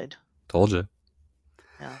very good. Told you.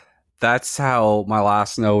 Yeah. That's how my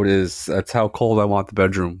last note is. That's how cold I want the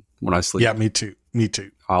bedroom when I sleep. Yeah, me too.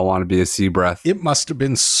 I want to be a sea breath. It must have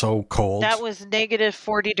been so cold. That was negative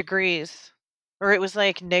 40 degrees. Or it was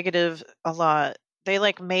like negative a lot. They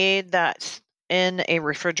like made that in a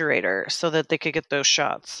refrigerator so that they could get those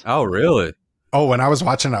shots. Oh, really? Oh, when I was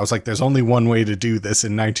watching, I was like, there's only one way to do this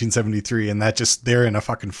in 1973, and that just, they're in a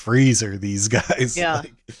fucking freezer, these guys. Yeah.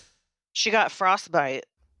 Like, She got frostbite,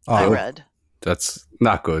 I oh, read. That's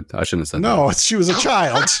not good. I shouldn't have said no, she was a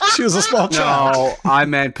child. She was a small that. child. No, I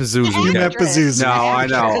meant Pazuzu. You meant Actress. Pazuzu. No, I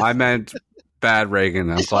know. I meant bad Reagan.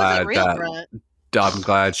 I'm This wasn't glad real, that. Brent. I'm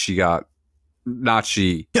glad she got. Not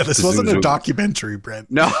she. Yeah, this wasn't a Pazuzu. documentary,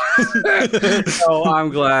 Brent. No. No, I'm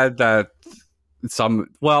glad that some.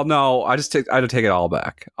 Well, no, I take it all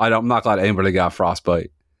back. I'm not glad anybody got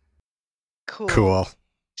frostbite. Cool.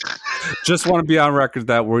 Just want to be on record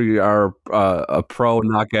that we are a pro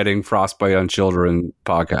not getting frostbite on children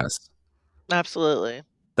podcast. Absolutely.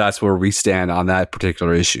 That's where we stand on that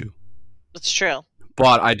particular issue. It's true.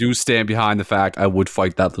 But I do stand behind the fact I would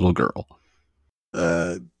fight that little girl.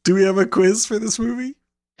 Do we have a quiz for this movie?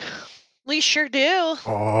 We sure do.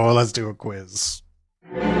 Oh, let's do a quiz.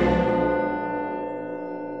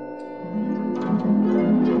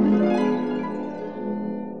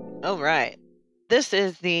 All right. This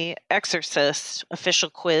is the Exorcist official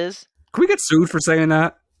quiz. Can we get sued for saying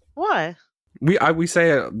that? Why? We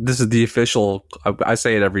say it, this is the official. I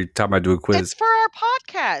say it every time I do a quiz. It's for our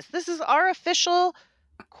podcast. This is our official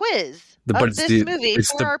quiz But of it's this the- movie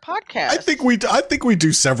it's for the- our podcast. I think we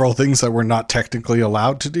do several things that we're not technically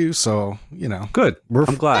allowed to do. So, you know, Good. we're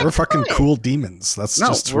I'm glad. we're fucking fine. cool demons. That's No,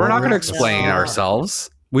 just we're what not going to we're- explain No.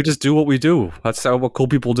 ourselves. We just do what we do. That's what cool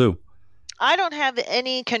people do. I don't have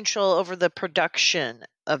any control over the production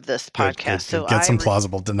of this podcast, so Get some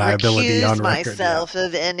plausible deniability on record. Myself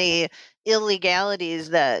of any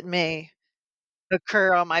illegalities that may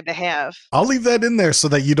occur on my behalf. I'll leave that in there so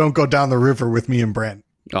that you don't go down the river with me and Brent.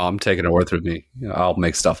 Oh, I'm taking it with me. I'll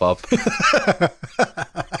make stuff up. Okay,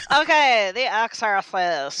 the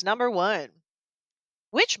Exorcist. Number 1.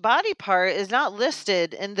 Which body part is not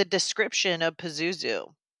listed in the description of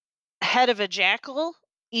Pazuzu? Head of a jackal,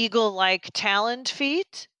 eagle-like taloned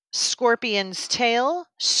feet, scorpion's tail,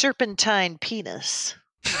 serpentine penis.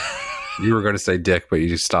 You were going to say dick, but you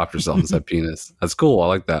just stopped yourself and said penis. That's cool. I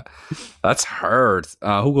like that. That's hard.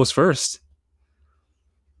 Who goes first?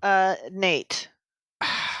 Nate.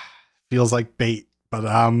 Feels like bait, but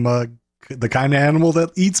I'm the kind of animal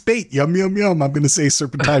that eats bait. Yum, yum, yum. I'm going to say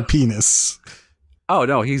serpentine penis. Oh,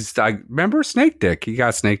 no. I remember snake dick. He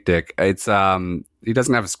got snake dick. It's, he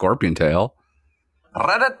doesn't have a scorpion tail.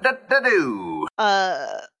 Ra-da-da-da-doo.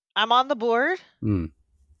 I'm on the board. Hmm.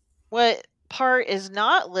 What part is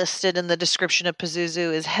not listed in the description of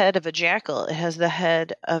Pazuzu is head of a jackal. It has the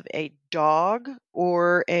head of a dog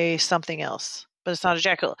or a something else, but it's not a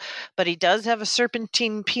jackal. But he does have a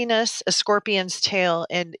serpentine penis, a scorpion's tail,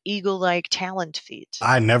 and eagle-like taloned feet.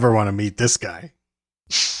 I never want to meet this guy.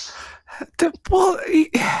 Well,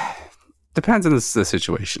 depends on the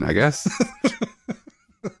situation, I guess.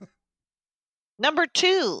 Number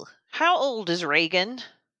 2. How old is Reagan?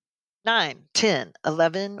 9, 10,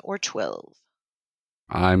 11, or 12?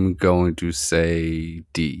 I'm going to say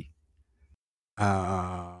D.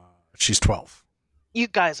 She's 12. You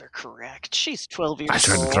guys are correct. She's 12 years old. I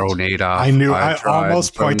tried to throw Nate off. I knew. I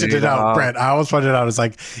almost pointed it out, Brent. I almost pointed it out. It's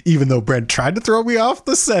like, even though Brent tried to throw me off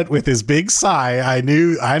the set with his big sigh, I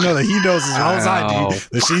know that he knows as well as I do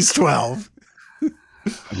that she's 12.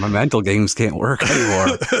 My mental games can't work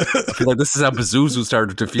anymore. I feel like this is how Pazuzu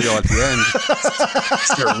started to feel at the end.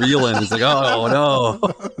 Start reeling. It's like, oh no,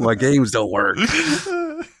 my games don't work.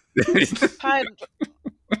 Fine.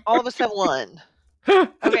 All of us have one.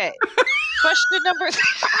 Okay. Question number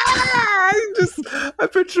I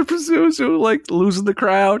picture Pazuzu like losing the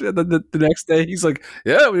crowd, and then the next day he's like,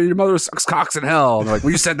 "Yeah, your mother sucks cocks in hell." And they're like, "Well,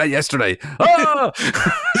 you said that yesterday." Ah!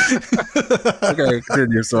 Okay,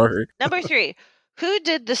 continue. Sorry. Number 3. Who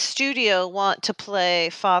did the studio want to play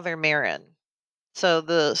Father Merrin? So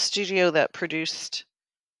the studio that produced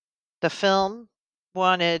the film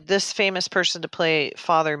wanted this famous person to play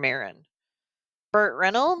Father Merrin. Burt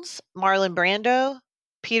Reynolds, Marlon Brando,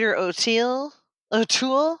 Peter O'Toole,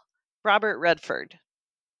 Robert Redford.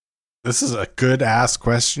 This is a good ass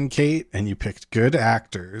question, Kate, and you picked good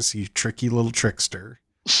actors, you tricky little trickster.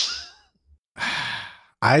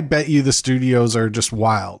 I bet you the studios are just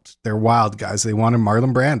wild. They're wild guys. They wanted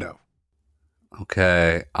Marlon Brando.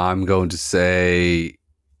 Okay, I'm going to say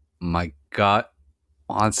my gut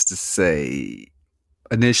wants to say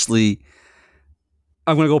initially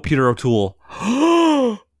I'm going to go Peter O'Toole.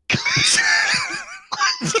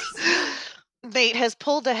 Nate has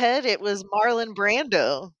pulled ahead. It was Marlon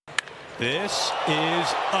Brando. This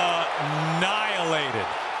is annihilated.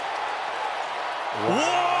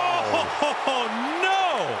 Whoa, no!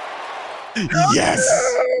 Yes.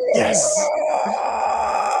 Yes.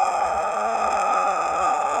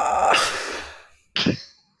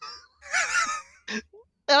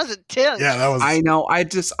 That was intense. Yeah, that was. I know.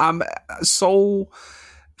 I'm so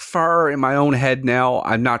far in my own head now.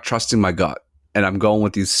 I'm not trusting my gut, and I'm going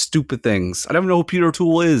with these stupid things. I don't know who Peter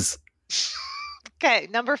O'Toole is. Okay,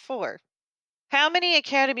 number 4. How many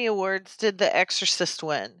Academy Awards did The Exorcist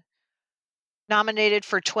win? Nominated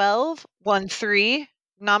for 12, won 3.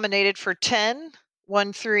 Nominated for 10,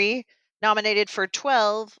 won 3. Nominated for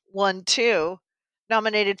 12, won 2.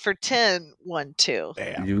 Nominated for 10, won 2.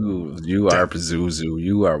 Damn. You are Pazuzu.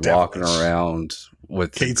 You are walking around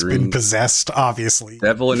with Kate's the green been possessed, obviously.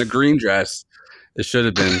 devil in a green dress. It should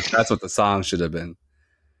have been. That's what the song should have been.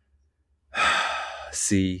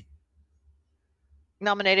 C.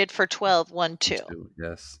 Nominated for 12, won 2.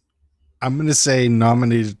 Yes. I'm going to say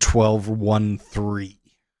nominated 12, won 3.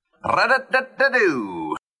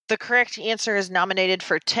 Ra-da-da-da-doo. The correct answer is nominated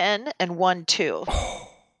for 10 and won 2.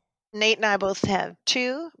 Nate and I both have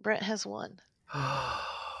 2. Brent has 1.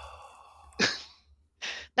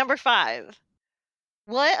 Number 5.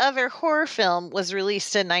 What other horror film was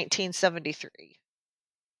released in 1973?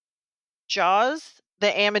 Jaws, The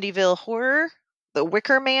Amityville Horror, The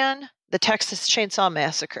Wicker Man, The Texas Chainsaw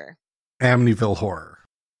Massacre. Amityville Horror.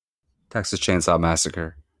 Texas Chainsaw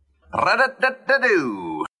Massacre.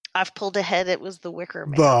 Ra-da-da-da-doo. I've pulled ahead. It was The Wicker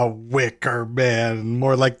Man. The Wicker Man.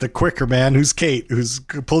 More like the Quicker Man, who's Kate, who's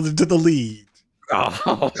pulled into the lead.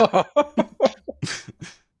 Oh.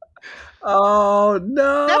 Oh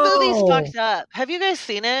no! That movie's fucked up. Have you guys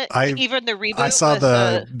seen it? Even the reboot. I saw with,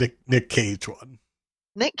 the Nick Cage one.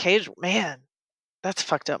 Nick Cage. Man, that's a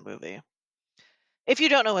fucked up movie. If you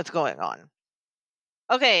don't know what's going on.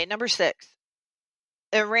 Okay, number 6.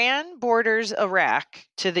 Iran borders Iraq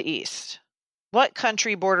to the east. What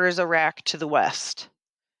country borders Iraq to the west?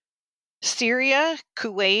 Syria,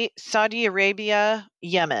 Kuwait, Saudi Arabia,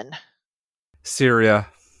 Yemen. Syria.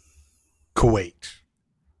 Kuwait.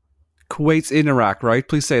 Kuwait's in Iraq, right?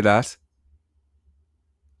 Please say that.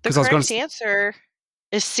 The 'Cause I was correct gonna answer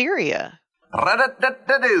is Syria.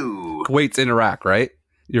 Kuwait's in Iraq, right?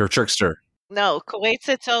 You're a trickster. No, Kuwait's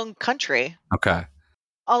its own country. Okay.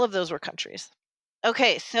 All of those were countries.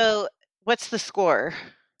 Okay, so what's the score?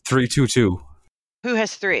 3-2-2. Who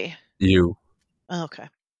has 3? You. Oh, okay.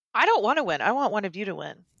 I don't want to win. I want one of you to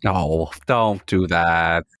win. No, don't do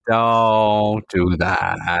that. Don't do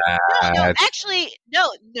that. No, actually,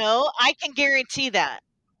 no. I can guarantee that.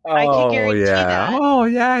 Oh, I can guarantee that. Oh,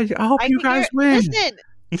 yeah. I hope you guys win. Listen,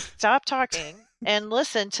 stop talking and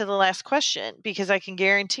listen to the last question because I can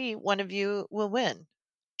guarantee one of you will win.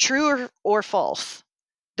 True or false?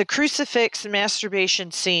 The crucifix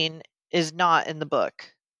masturbation scene is not in the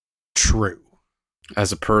book. True.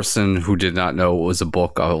 As a person who did not know it was a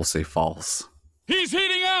book, I will say false. He's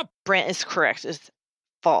heating up. Brent is correct. It's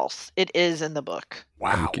false. It is in the book.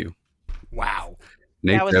 Wow. Thank you. Wow.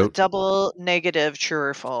 Nate That was a out. double negative, true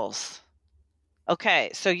or false. Okay,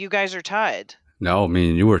 so you guys are tied. No, me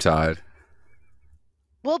and you were tied.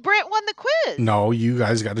 Well, Brent won the quiz. No, you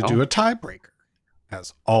guys got to do Oh. a tiebreaker,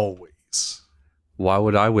 as always. Why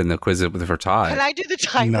would I win the quiz if we're tied? Can I do the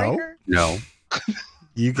tiebreaker? No.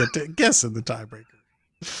 You get to guess in the tiebreaker.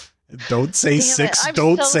 Don't say Damn it, 6. I'm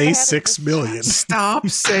Don't so say bad at 6 this. million. Stop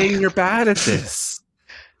saying you're bad at this.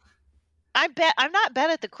 I'm not bad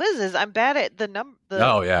at the quizzes. I'm bad at the number.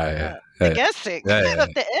 Oh, yeah. The guessing Yeah.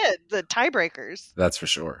 at the end, the tiebreakers. That's for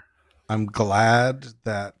sure. I'm glad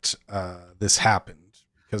that this happened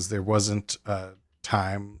because there wasn't a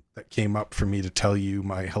time that came up for me to tell you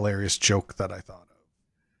my hilarious joke that I thought of,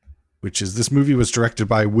 which is this movie was directed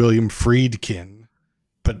by William Friedkin,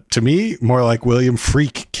 but to me, more like William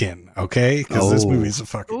Freakkin, okay? Because this movie's a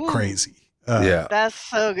fucking Ooh. crazy. Yeah. That's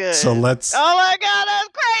so good. So let's... Oh my god, that's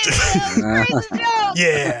crazy! That's crazy joke.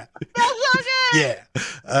 Yeah. That's so good.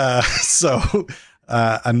 Yeah. So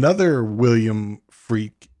another William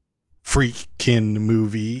Freakkin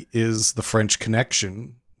movie is The French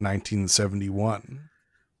Connection, 1971.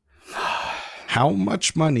 How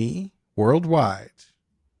much money worldwide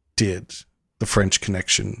did The French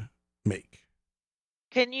Connection make?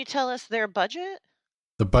 Can you tell us their budget?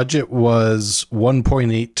 The budget was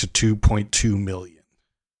 1.8 to 2.2 million.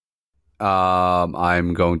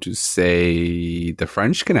 I'm going to say The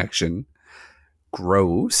French Connection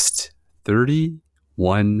grossed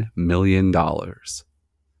 $31 million.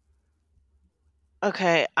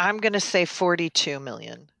 Okay, I'm gonna say 42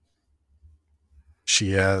 million.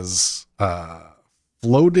 She has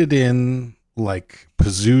floated in like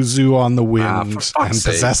Pazuzu on the wind and for fuck's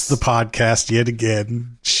possessed the sakes. podcast yet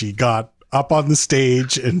again. She got up on the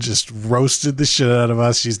stage and just roasted the shit out of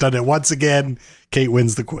us. She's done it once again. Kate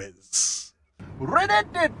wins the quiz. Give me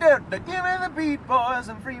the beat, boys,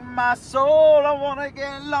 and free my soul. I wanna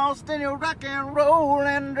get lost in your rock and roll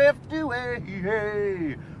and drift away.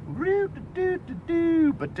 Hey. Give me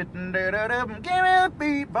the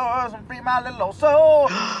beat, boys, and free my little old soul.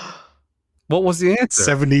 What was the answer?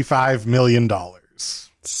 $75 million.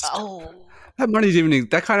 Oh.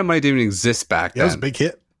 That kind of money didn't even exist back Yeah, it was a then. big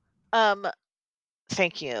hit.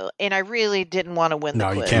 Thank you. And I really didn't want to win the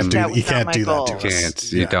No, quiz. you can't do That that. was You not can't my do goal. that to us.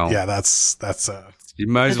 Can't. You Yeah, don't. Yeah, that's You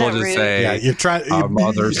might as Is well that just rude? say, yeah. You're trying. our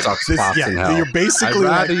mother sucks cocks in hell. You're basically I'd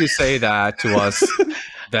rather like, you say that to us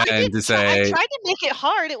than to I say, tried to make it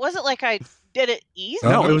hard. It wasn't like I did it easy.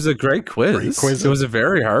 no, it was a great quiz. Great quiz. It was a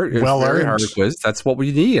very hard, Well-earned. hard quiz. That's what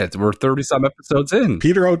we need. We're 30-some episodes in.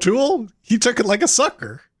 Peter O'Toole. He took it like a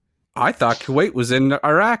sucker. I thought Kuwait was in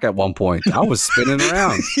Iraq at one point. I was spinning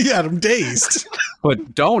around. He had him dazed.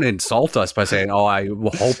 But don't insult us by saying, oh, I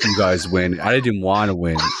hope you guys win. I didn't want to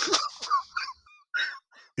win.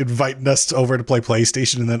 Inviting us over to play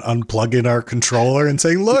PlayStation and then unplugging our controller and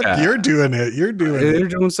saying, look, Yeah. you're doing it. You're doing They're it.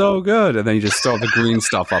 doing so good. And then you just throw the green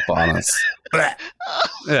stuff up on us. Blech.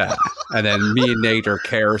 Yeah. And then me and Nate are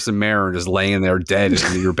Karis and Marin just laying there dead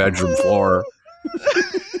in your bedroom floor.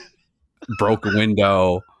 Broke a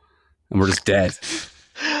window. And we're just dead.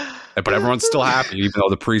 But everyone's still happy, even though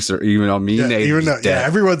the priests are, even though me and Nate are just dead.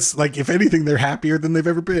 everyone's like, if anything, they're happier than they've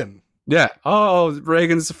ever been. Yeah. Oh,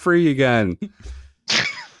 Reagan's free again.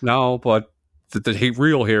 No, but the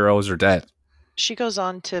real heroes are dead. She goes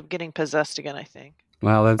on to getting possessed again, I think.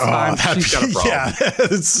 Well, that's time. She's got a problem. Yeah,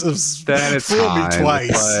 Then it's fool me time.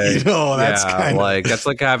 twice. Like, That's kind of like that's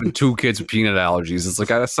like having two kids with peanut allergies. It's like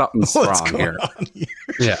something's what's wrong going here. on here.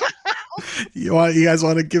 Yeah, You guys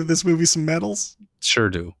want to give this movie some medals? sure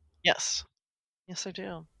do. Yes. Yes, I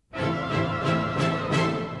do.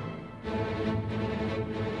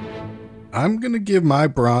 I'm gonna give my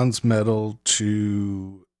bronze medal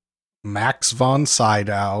to Max von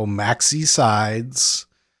Sydow, Maxie Sides.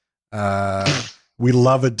 We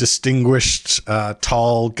love a distinguished,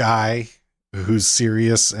 tall guy who's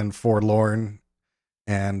serious and forlorn,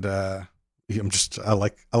 and I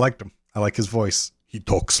liked him. I like his voice. He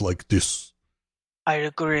talks like this. I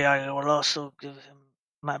agree. I will also give him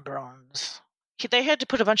my bronze. They had to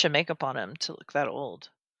put a bunch of makeup on him to look that old.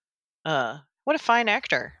 What a fine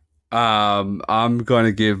actor. I'm going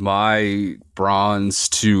to give my bronze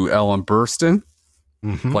to Ellen Burstyn.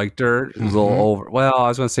 Mhm. Liked her. It was a little over. Well, I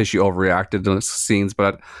was going to say she overreacted in the scenes,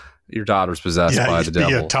 but your daughter's possessed by the it'd be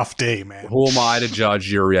devil. a tough day, man. Who am I to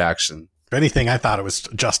judge your reaction? If anything, I thought it was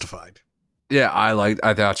justified. Yeah,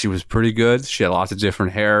 I thought she was pretty good. She had lots of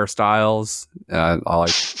different hairstyles.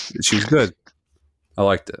 She was good. I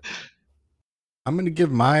liked it. I'm going to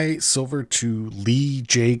give my silver to Lee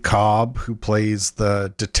J. Cobb, who plays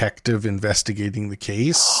the detective investigating the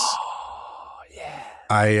case. Oh, yeah.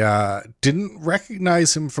 I didn't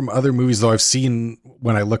recognize him from other movies, though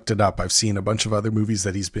when I looked it up, I've seen a bunch of other movies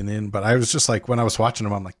that he's been in. But I was just like, when I was watching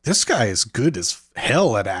him, I'm like, this guy is good as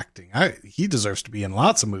hell at acting. He deserves to be in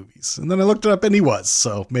lots of movies. And then I looked it up and he was,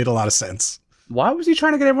 so it made a lot of sense. Why was he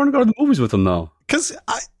trying to get everyone to go to the movies with him, though? Because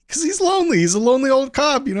he's lonely. He's a lonely old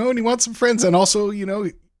cop, and he wants some friends. And also,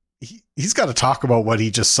 he's got to talk about what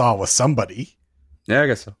he just saw with somebody. Yeah, I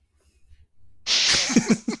guess so.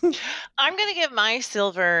 I'm going to give my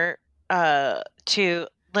silver to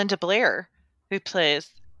Linda Blair, who plays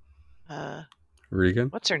Regan?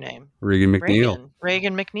 what's her name? Regan McNeil.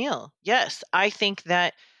 Regan McNeil. Yes, I think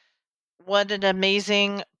that what an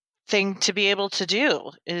amazing thing to be able to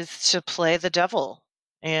do is to play the devil,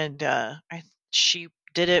 and she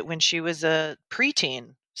did it when she was a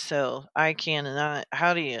preteen. So I cannot.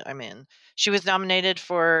 She was nominated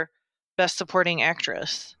for Best Supporting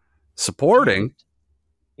Actress. Supporting?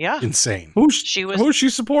 Yeah, Insane. Who's She she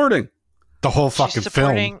supporting? The whole she's fucking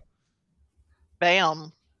supporting. film.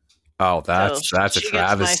 Bam. Oh, that's a she travesty.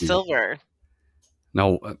 gets my silver.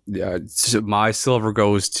 No, my silver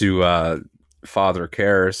goes to Father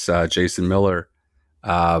Karras, Jason Miller.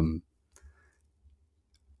 I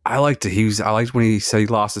liked it. I liked when he said he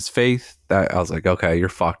lost his faith. That I was like, okay, you're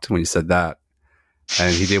fucked when you said that.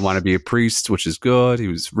 And he didn't want to be a priest, which is good. He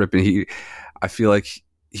was ripping. I feel like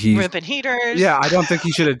he Ripping heaters. Yeah, I don't think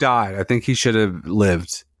he should have died. I think he should have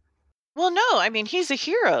lived. Well, no, he's a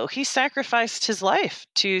hero. He sacrificed his life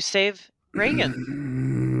to save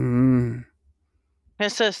Reagan.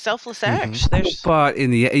 It's a selfless act. There's, But in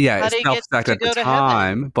the it's self act at the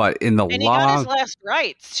time. But in the and he got his last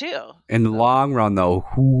rites too. In the long run, though,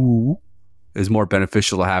 who is more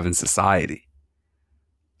beneficial to have in society?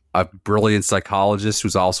 A brilliant psychologist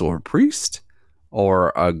who's also a priest,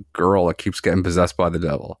 or a girl that keeps getting possessed by the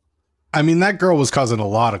devil? That girl was causing a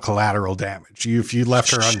lot of collateral damage. If you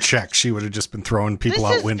left her unchecked, she would have just been throwing people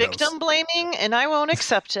out windows. This is victim blaming, and I won't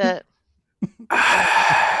accept it.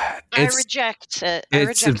 I reject it.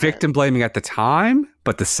 It's victim blaming at the time,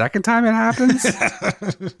 but the second time it happens,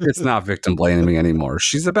 it's not victim blaming anymore.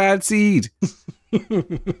 She's a bad seed.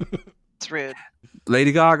 It's rude.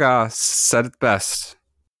 Lady Gaga said it best.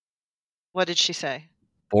 What did she say?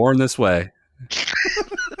 Born this way.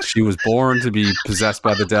 She was born to be possessed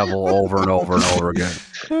by the devil over and over and over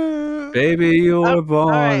again. Baby, you were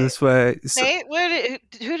born this way. Nate,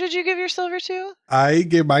 who did you give your silver to? I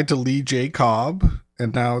gave mine to Lee J. Cobb,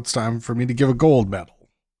 and now it's time for me to give a gold medal.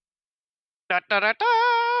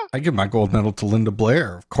 I give my gold medal to Linda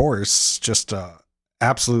Blair, of course. Just a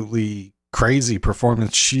absolutely crazy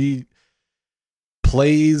performance. She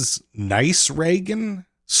plays nice Reagan.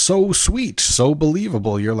 So sweet, so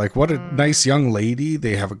believable. You're like, what a nice young lady.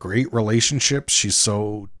 They have a great relationship. She's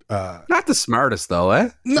so not the smartest though, eh?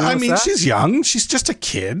 No, she's young. She's just a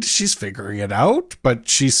kid. She's figuring it out, but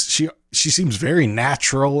she seems very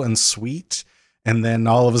natural and sweet. And then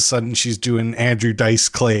all of a sudden she's doing Andrew Dice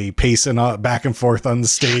Clay, pacing back and forth on the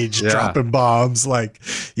stage, dropping bombs. Like,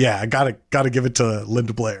 yeah, I gotta give it to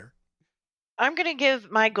Linda Blair. I'm going to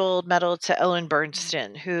give my gold medal to Ellen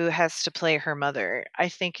Burstyn, who has to play her mother. I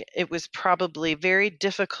think it was probably very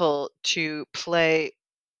difficult to play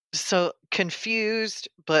so confused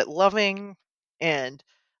but loving and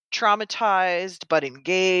traumatized but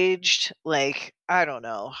engaged. Like, I don't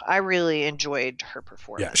know. I really enjoyed her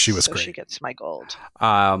performance. Yeah, she was so great. She gets my gold.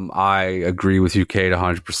 I agree with you, Kate,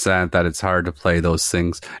 100% that it's hard to play those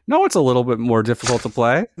things. No, it's a little bit more difficult to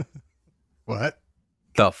play. What?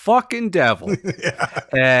 The fucking devil. Yeah.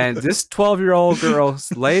 And this 12-year-old girl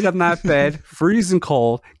laid on that bed, freezing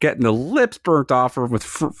cold, getting the lips burnt off her with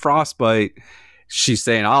frostbite. She's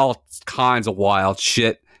saying all kinds of wild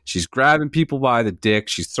shit. She's grabbing people by the dick.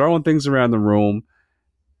 She's throwing things around the room.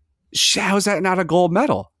 How is that not a gold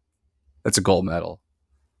medal? That's a gold medal.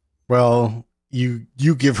 Well, you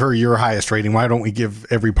give her your highest rating. Why don't we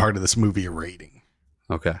give every part of this movie a rating?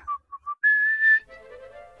 Okay.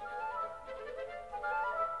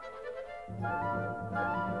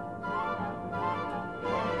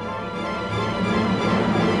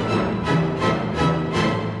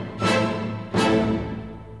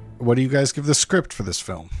 What do you guys give the script for this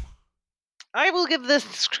film? I will give this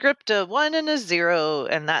script a 1 and a 0,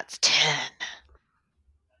 and that's 10.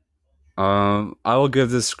 I will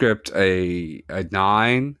give this script a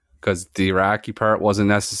 9 because the Iraqi part wasn't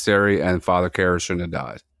necessary and Father Karras shouldn't have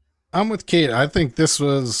died. I'm with Kate. I think this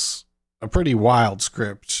was a pretty wild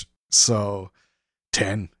script. So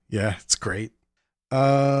 10. Yeah, it's great.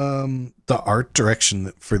 The art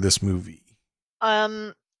direction for this movie.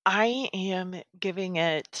 I am giving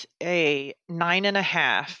it a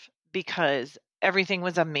 9.5 because everything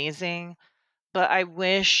was amazing, but I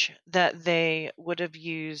wish that they would have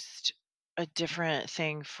used a different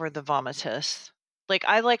thing for the vomitus. Like,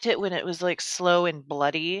 I liked it when it was like slow and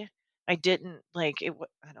bloody. I didn't like it.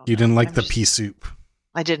 I don't. You didn't know. like the pea soup.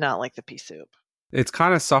 I did not like the pea soup. It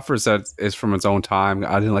kind of suffers that it's from its own time.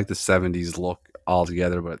 I didn't like the 70s look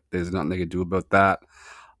altogether, but there's nothing they could do about that.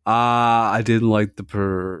 I didn't like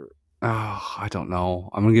I don't know.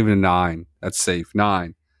 I'm gonna give it a 9. That's safe.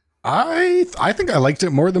 9. I think I liked it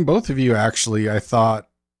more than both of you, actually. I thought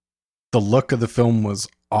the look of the film was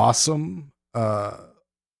awesome.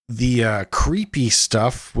 The creepy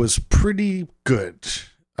stuff was pretty good.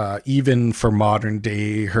 Even for modern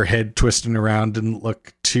day, her head twisting around didn't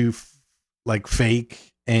look too fake.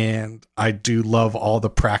 And I do love all the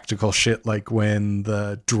practical shit, like when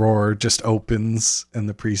the drawer just opens and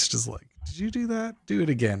the priest is like, "Did you do that? Do it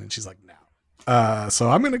again." And she's like, "No."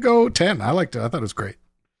 So I'm going to go 10. I liked it. I thought it was great.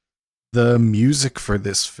 The music for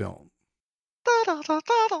this film.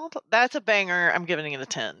 That's a banger. I'm giving it a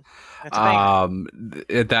 10. That's a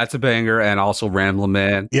banger. That's a banger, and also Ramblin'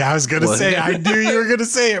 Man. Yeah, I was going to say, I knew you were going to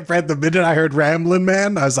say it, Brent. The minute I heard Ramblin'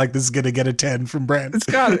 Man, I was like, this is going to get a 10 from Brent. It's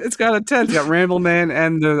got a 10. It's got Ramblin' Man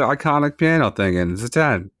and the iconic piano thing, and it's a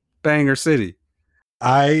 10. Banger City.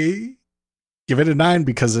 I give it a 9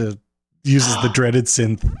 because it uses the dreaded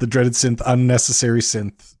synth, unnecessary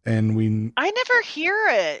synth, and I never hear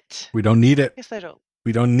it. we don't need it. Yes, I don't.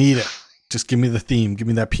 We don't need it. Just give me the theme. Give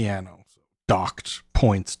me that piano. Docked.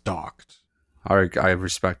 Points docked. I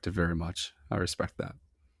respect it very much. I respect that.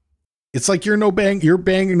 It's like no banger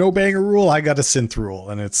rule. I got a synth rule,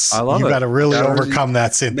 and it's I love you it. got to really overcome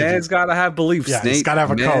that synth. Man's got to have beliefs. Yeah, Snake. he's got to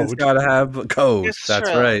have a Man's code. got to have a code. It's That's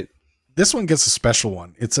true. right. This one gets a special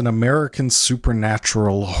one. It's an American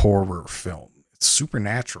supernatural horror film. It's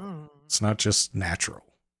supernatural. It's not just natural.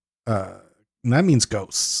 And that means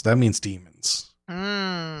ghosts. That means demons.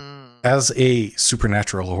 As a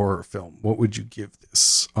supernatural horror film, what would you give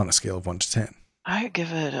this on a scale of 1 to 10? I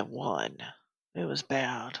give it a 1. It was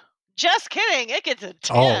bad. Just kidding. It gets a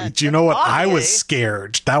 10. Oh, do you know what? I was Obviously.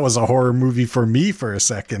 scared. That was a horror movie for me for a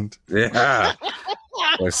second. Yeah.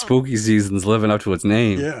 Like spooky season's living up to its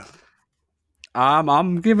name. Yeah.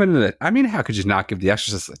 I'm giving it. I mean, how could you not give The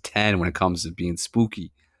Exorcist a 10 when it comes to being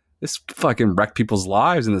spooky? This fucking wrecked people's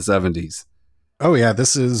lives in the 70s. Oh yeah,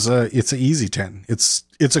 this is it's an easy 10.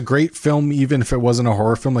 It's a great film even if it wasn't a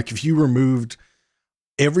horror film. Like if you removed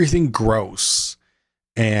everything gross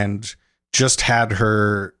and just had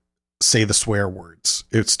her say the swear words,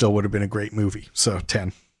 it still would have been a great movie. So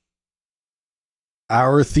 10.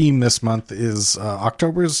 Our theme this month is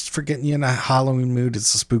October's for getting you in a Halloween mood.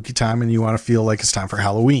 It's a spooky time and you want to feel like it's time for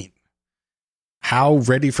Halloween. How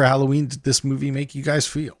ready for Halloween did this movie make you guys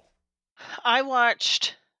feel? I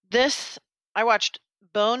watched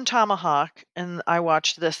Bone Tomahawk, and I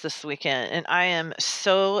watched this weekend, and I am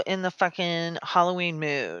so in the fucking Halloween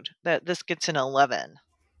mood that this gets an 11.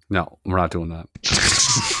 No, we're not doing that.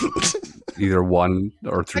 Either 1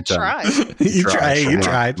 or through I 10. tried. You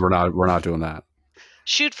tried. We're not doing that.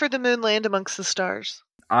 Shoot for the moon, land amongst the stars.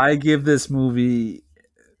 I give this movie.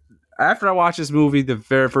 After I watched this movie, the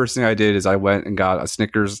very first thing I did is I went and got a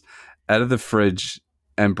Snickers out of the fridge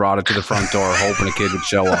and brought it to the front door, hoping a kid would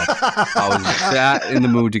show up. I was that in the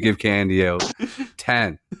mood to give candy out.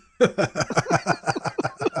 10.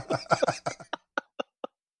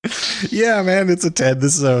 Yeah, man, it's a 10.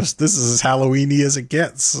 This is as Halloween-y as it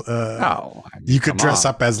gets. You could dress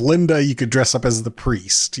up as Linda. You could dress up as the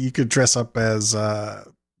priest. You could dress up as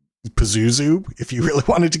Pazuzu if you really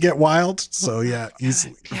wanted to get wild. So yeah,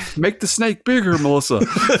 easily. Make the snake bigger, Melissa.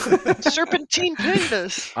 Serpentine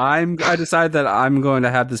penis. I decided that I'm going to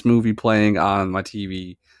have this movie playing on my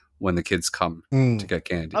TV when the kids come to get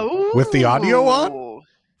candy. Oh, With the audio on?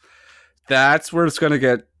 That's where it's going to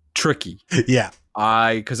get tricky. Yeah.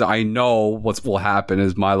 Because I know what will happen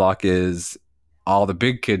is my luck is all the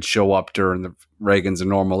big kids show up during the Reagan's a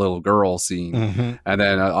normal little girl scene. Mm-hmm. And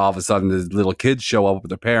then all of a sudden the little kids show up with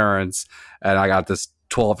their parents. And I got this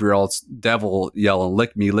 12-year-old devil yelling,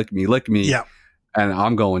 lick me, lick me, lick me. Yeah. And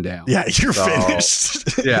I'm going down. Yeah, you're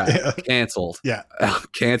finished. Yeah. Canceled. Yeah.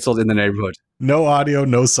 Canceled in the neighborhood. No audio,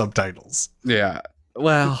 no subtitles. Yeah.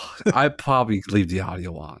 Well, I'd probably leave the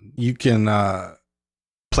audio on. You can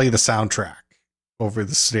play the soundtrack over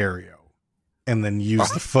the stereo and then use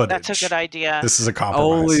the footage. That's a good idea. This is a compromise.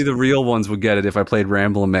 Only the real ones would get it if I played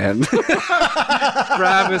Ramblin' Man.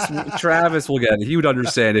 Travis will get it. He would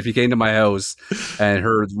understand if he came to my house and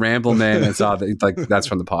heard Ramblin' Man and saw that, like, that's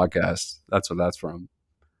from the podcast. That's what that's from.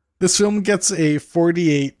 This film gets a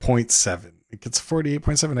 48.7. It gets a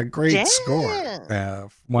 48.7, a great Damn. score.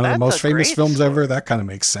 One of the That's most a famous great films score. ever. That kind of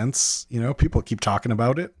makes sense. You know, people keep talking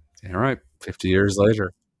about it. All right. 50 years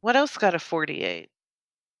later. What else got a 48?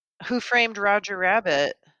 Who Framed Roger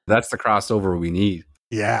Rabbit? That's the crossover we need.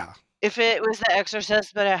 Yeah. If it was The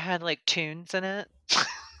Exorcist, but it had like tunes in it.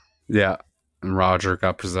 Yeah. And Roger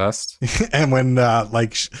got possessed. And when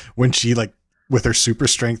when she like with her super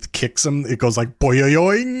strength kicks him, it goes like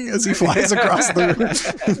boing as he flies across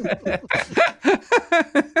the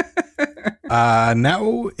room.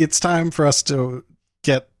 Now it's time for us to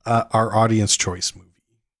get our audience choice movie.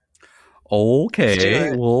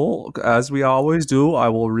 Okay. Well, as we always do, I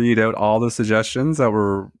will read out all the suggestions that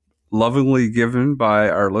were lovingly given by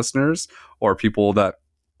our listeners or people that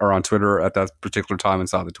are on Twitter at that particular time and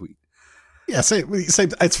saw the tweet. Yeah, say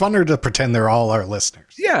it's funner to pretend they're all our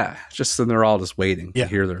listeners. Yeah, just then they're all just waiting to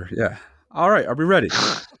hear their. Yeah. All right, are we ready?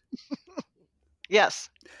 Yes.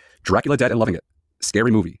 Dracula Dead and Loving It,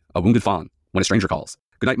 Scary Movie, A Wounded Fawn, When a Stranger Calls,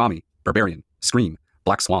 Goodnight Mommy, Barbarian, Scream,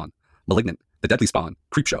 Black Swan, Malignant, The Deadly Spawn,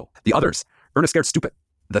 Creepshow, The Others, Ernest Scared Stupid,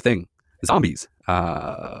 The Thing, Zombies,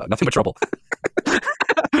 Nothing But Trouble,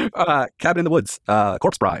 Cabin in the Woods,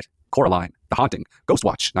 Corpse Bride, Coraline, The Haunting,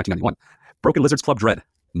 Ghostwatch, 1991, Broken Lizards Club Dread,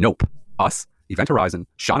 Nope, Us, Event Horizon,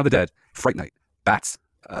 Shaun of the Dead, Fright Night, Bats,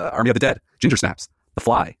 Army of the Dead, Ginger Snaps, The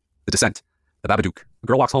Fly, The Descent, The Babadook, A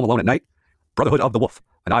Girl Walks Home Alone at Night, Brotherhood of the Wolf,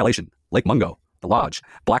 Annihilation, Lake Mungo, The Lodge,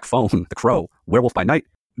 Black Phone, The Crow, Werewolf by Night,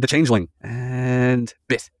 The Changeling, and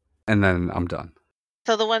Bit. And then I'm done.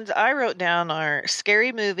 So the ones I wrote down are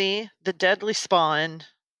Scary Movie, The Deadly Spawn,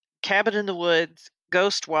 Cabin in the Woods,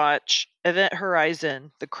 Ghost Watch, Event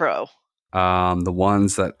Horizon, The Crow. The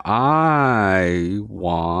ones that I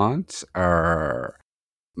want are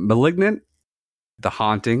Malignant, The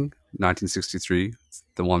Haunting, 1963,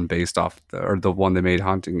 the one based off the one they made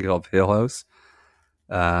Haunting of Hill House.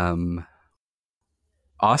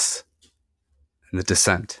 Us, and The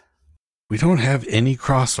Descent. We don't have any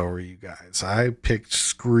crossover, you guys. I picked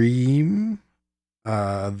Scream,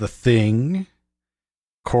 The Thing,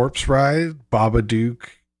 Corpse Bride, Babadook,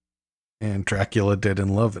 and Dracula Dead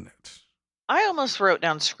and Loving It. I almost wrote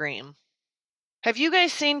down Scream. Have you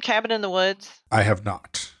guys seen Cabin in the Woods? I have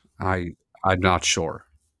not. I'm not sure.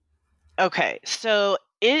 Okay, so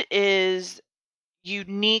it is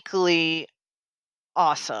uniquely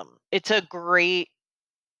awesome. It's a great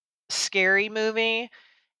scary movie,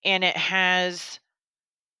 and it has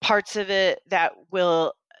parts of it that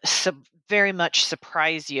will very much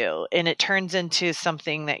surprise you, and it turns into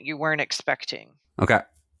something that you weren't expecting. Okay.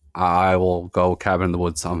 I will go Cabin in the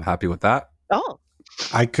Woods. I'm happy with that. Oh,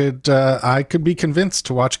 I could be convinced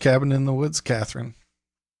to watch Cabin in the Woods, Catherine.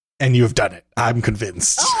 And you have done it. I'm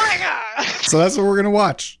convinced. oh my god! So that's what we're gonna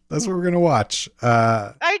watch. That's what we're gonna watch.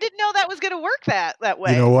 I didn't know that was going to work that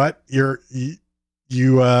way. You know what? You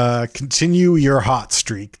continue your hot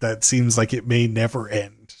streak that seems like it may never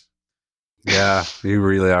end. Yeah, you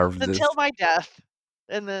really are. Until my death,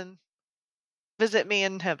 and then visit me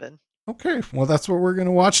in heaven. Okay, well, that's what we're going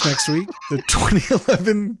to watch next week. The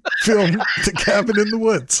 2011 film, The Cabin in the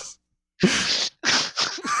Woods.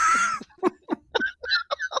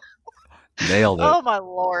 Nailed it. Oh my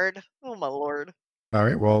lord. Oh my lord. All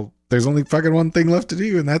right, well, there's only fucking one thing left to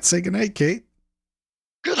do, and that's say goodnight, Kate.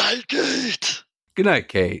 Good night, Kate. Good night,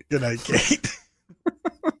 Kate. Good night, Kate.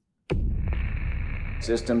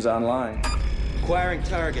 Systems online. Acquiring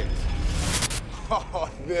target. Oh,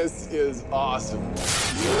 this is awesome.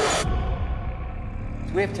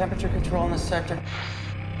 Do we have temperature control in this sector?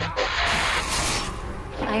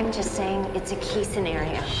 I'm just saying it's a key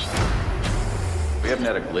scenario. We haven't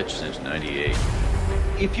had a glitch since '98.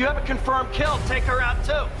 If you have a confirmed kill, take her out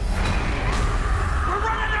too. We're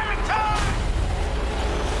running out of time!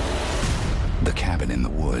 The Cabin in the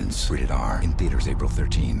Woods. Rated R. In theaters April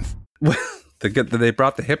 13th. They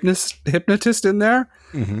brought the hypnotist in there,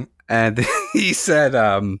 and he said,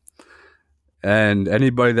 and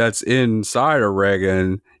anybody that's inside of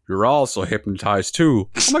Reagan, you're also hypnotized too.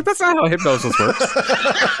 I'm like, that's not how hypnosis works.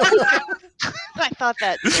 I thought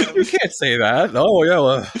that too. You can't say that. Oh, yeah,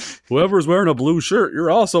 well, whoever's wearing a blue shirt,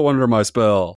 you're also under my spell.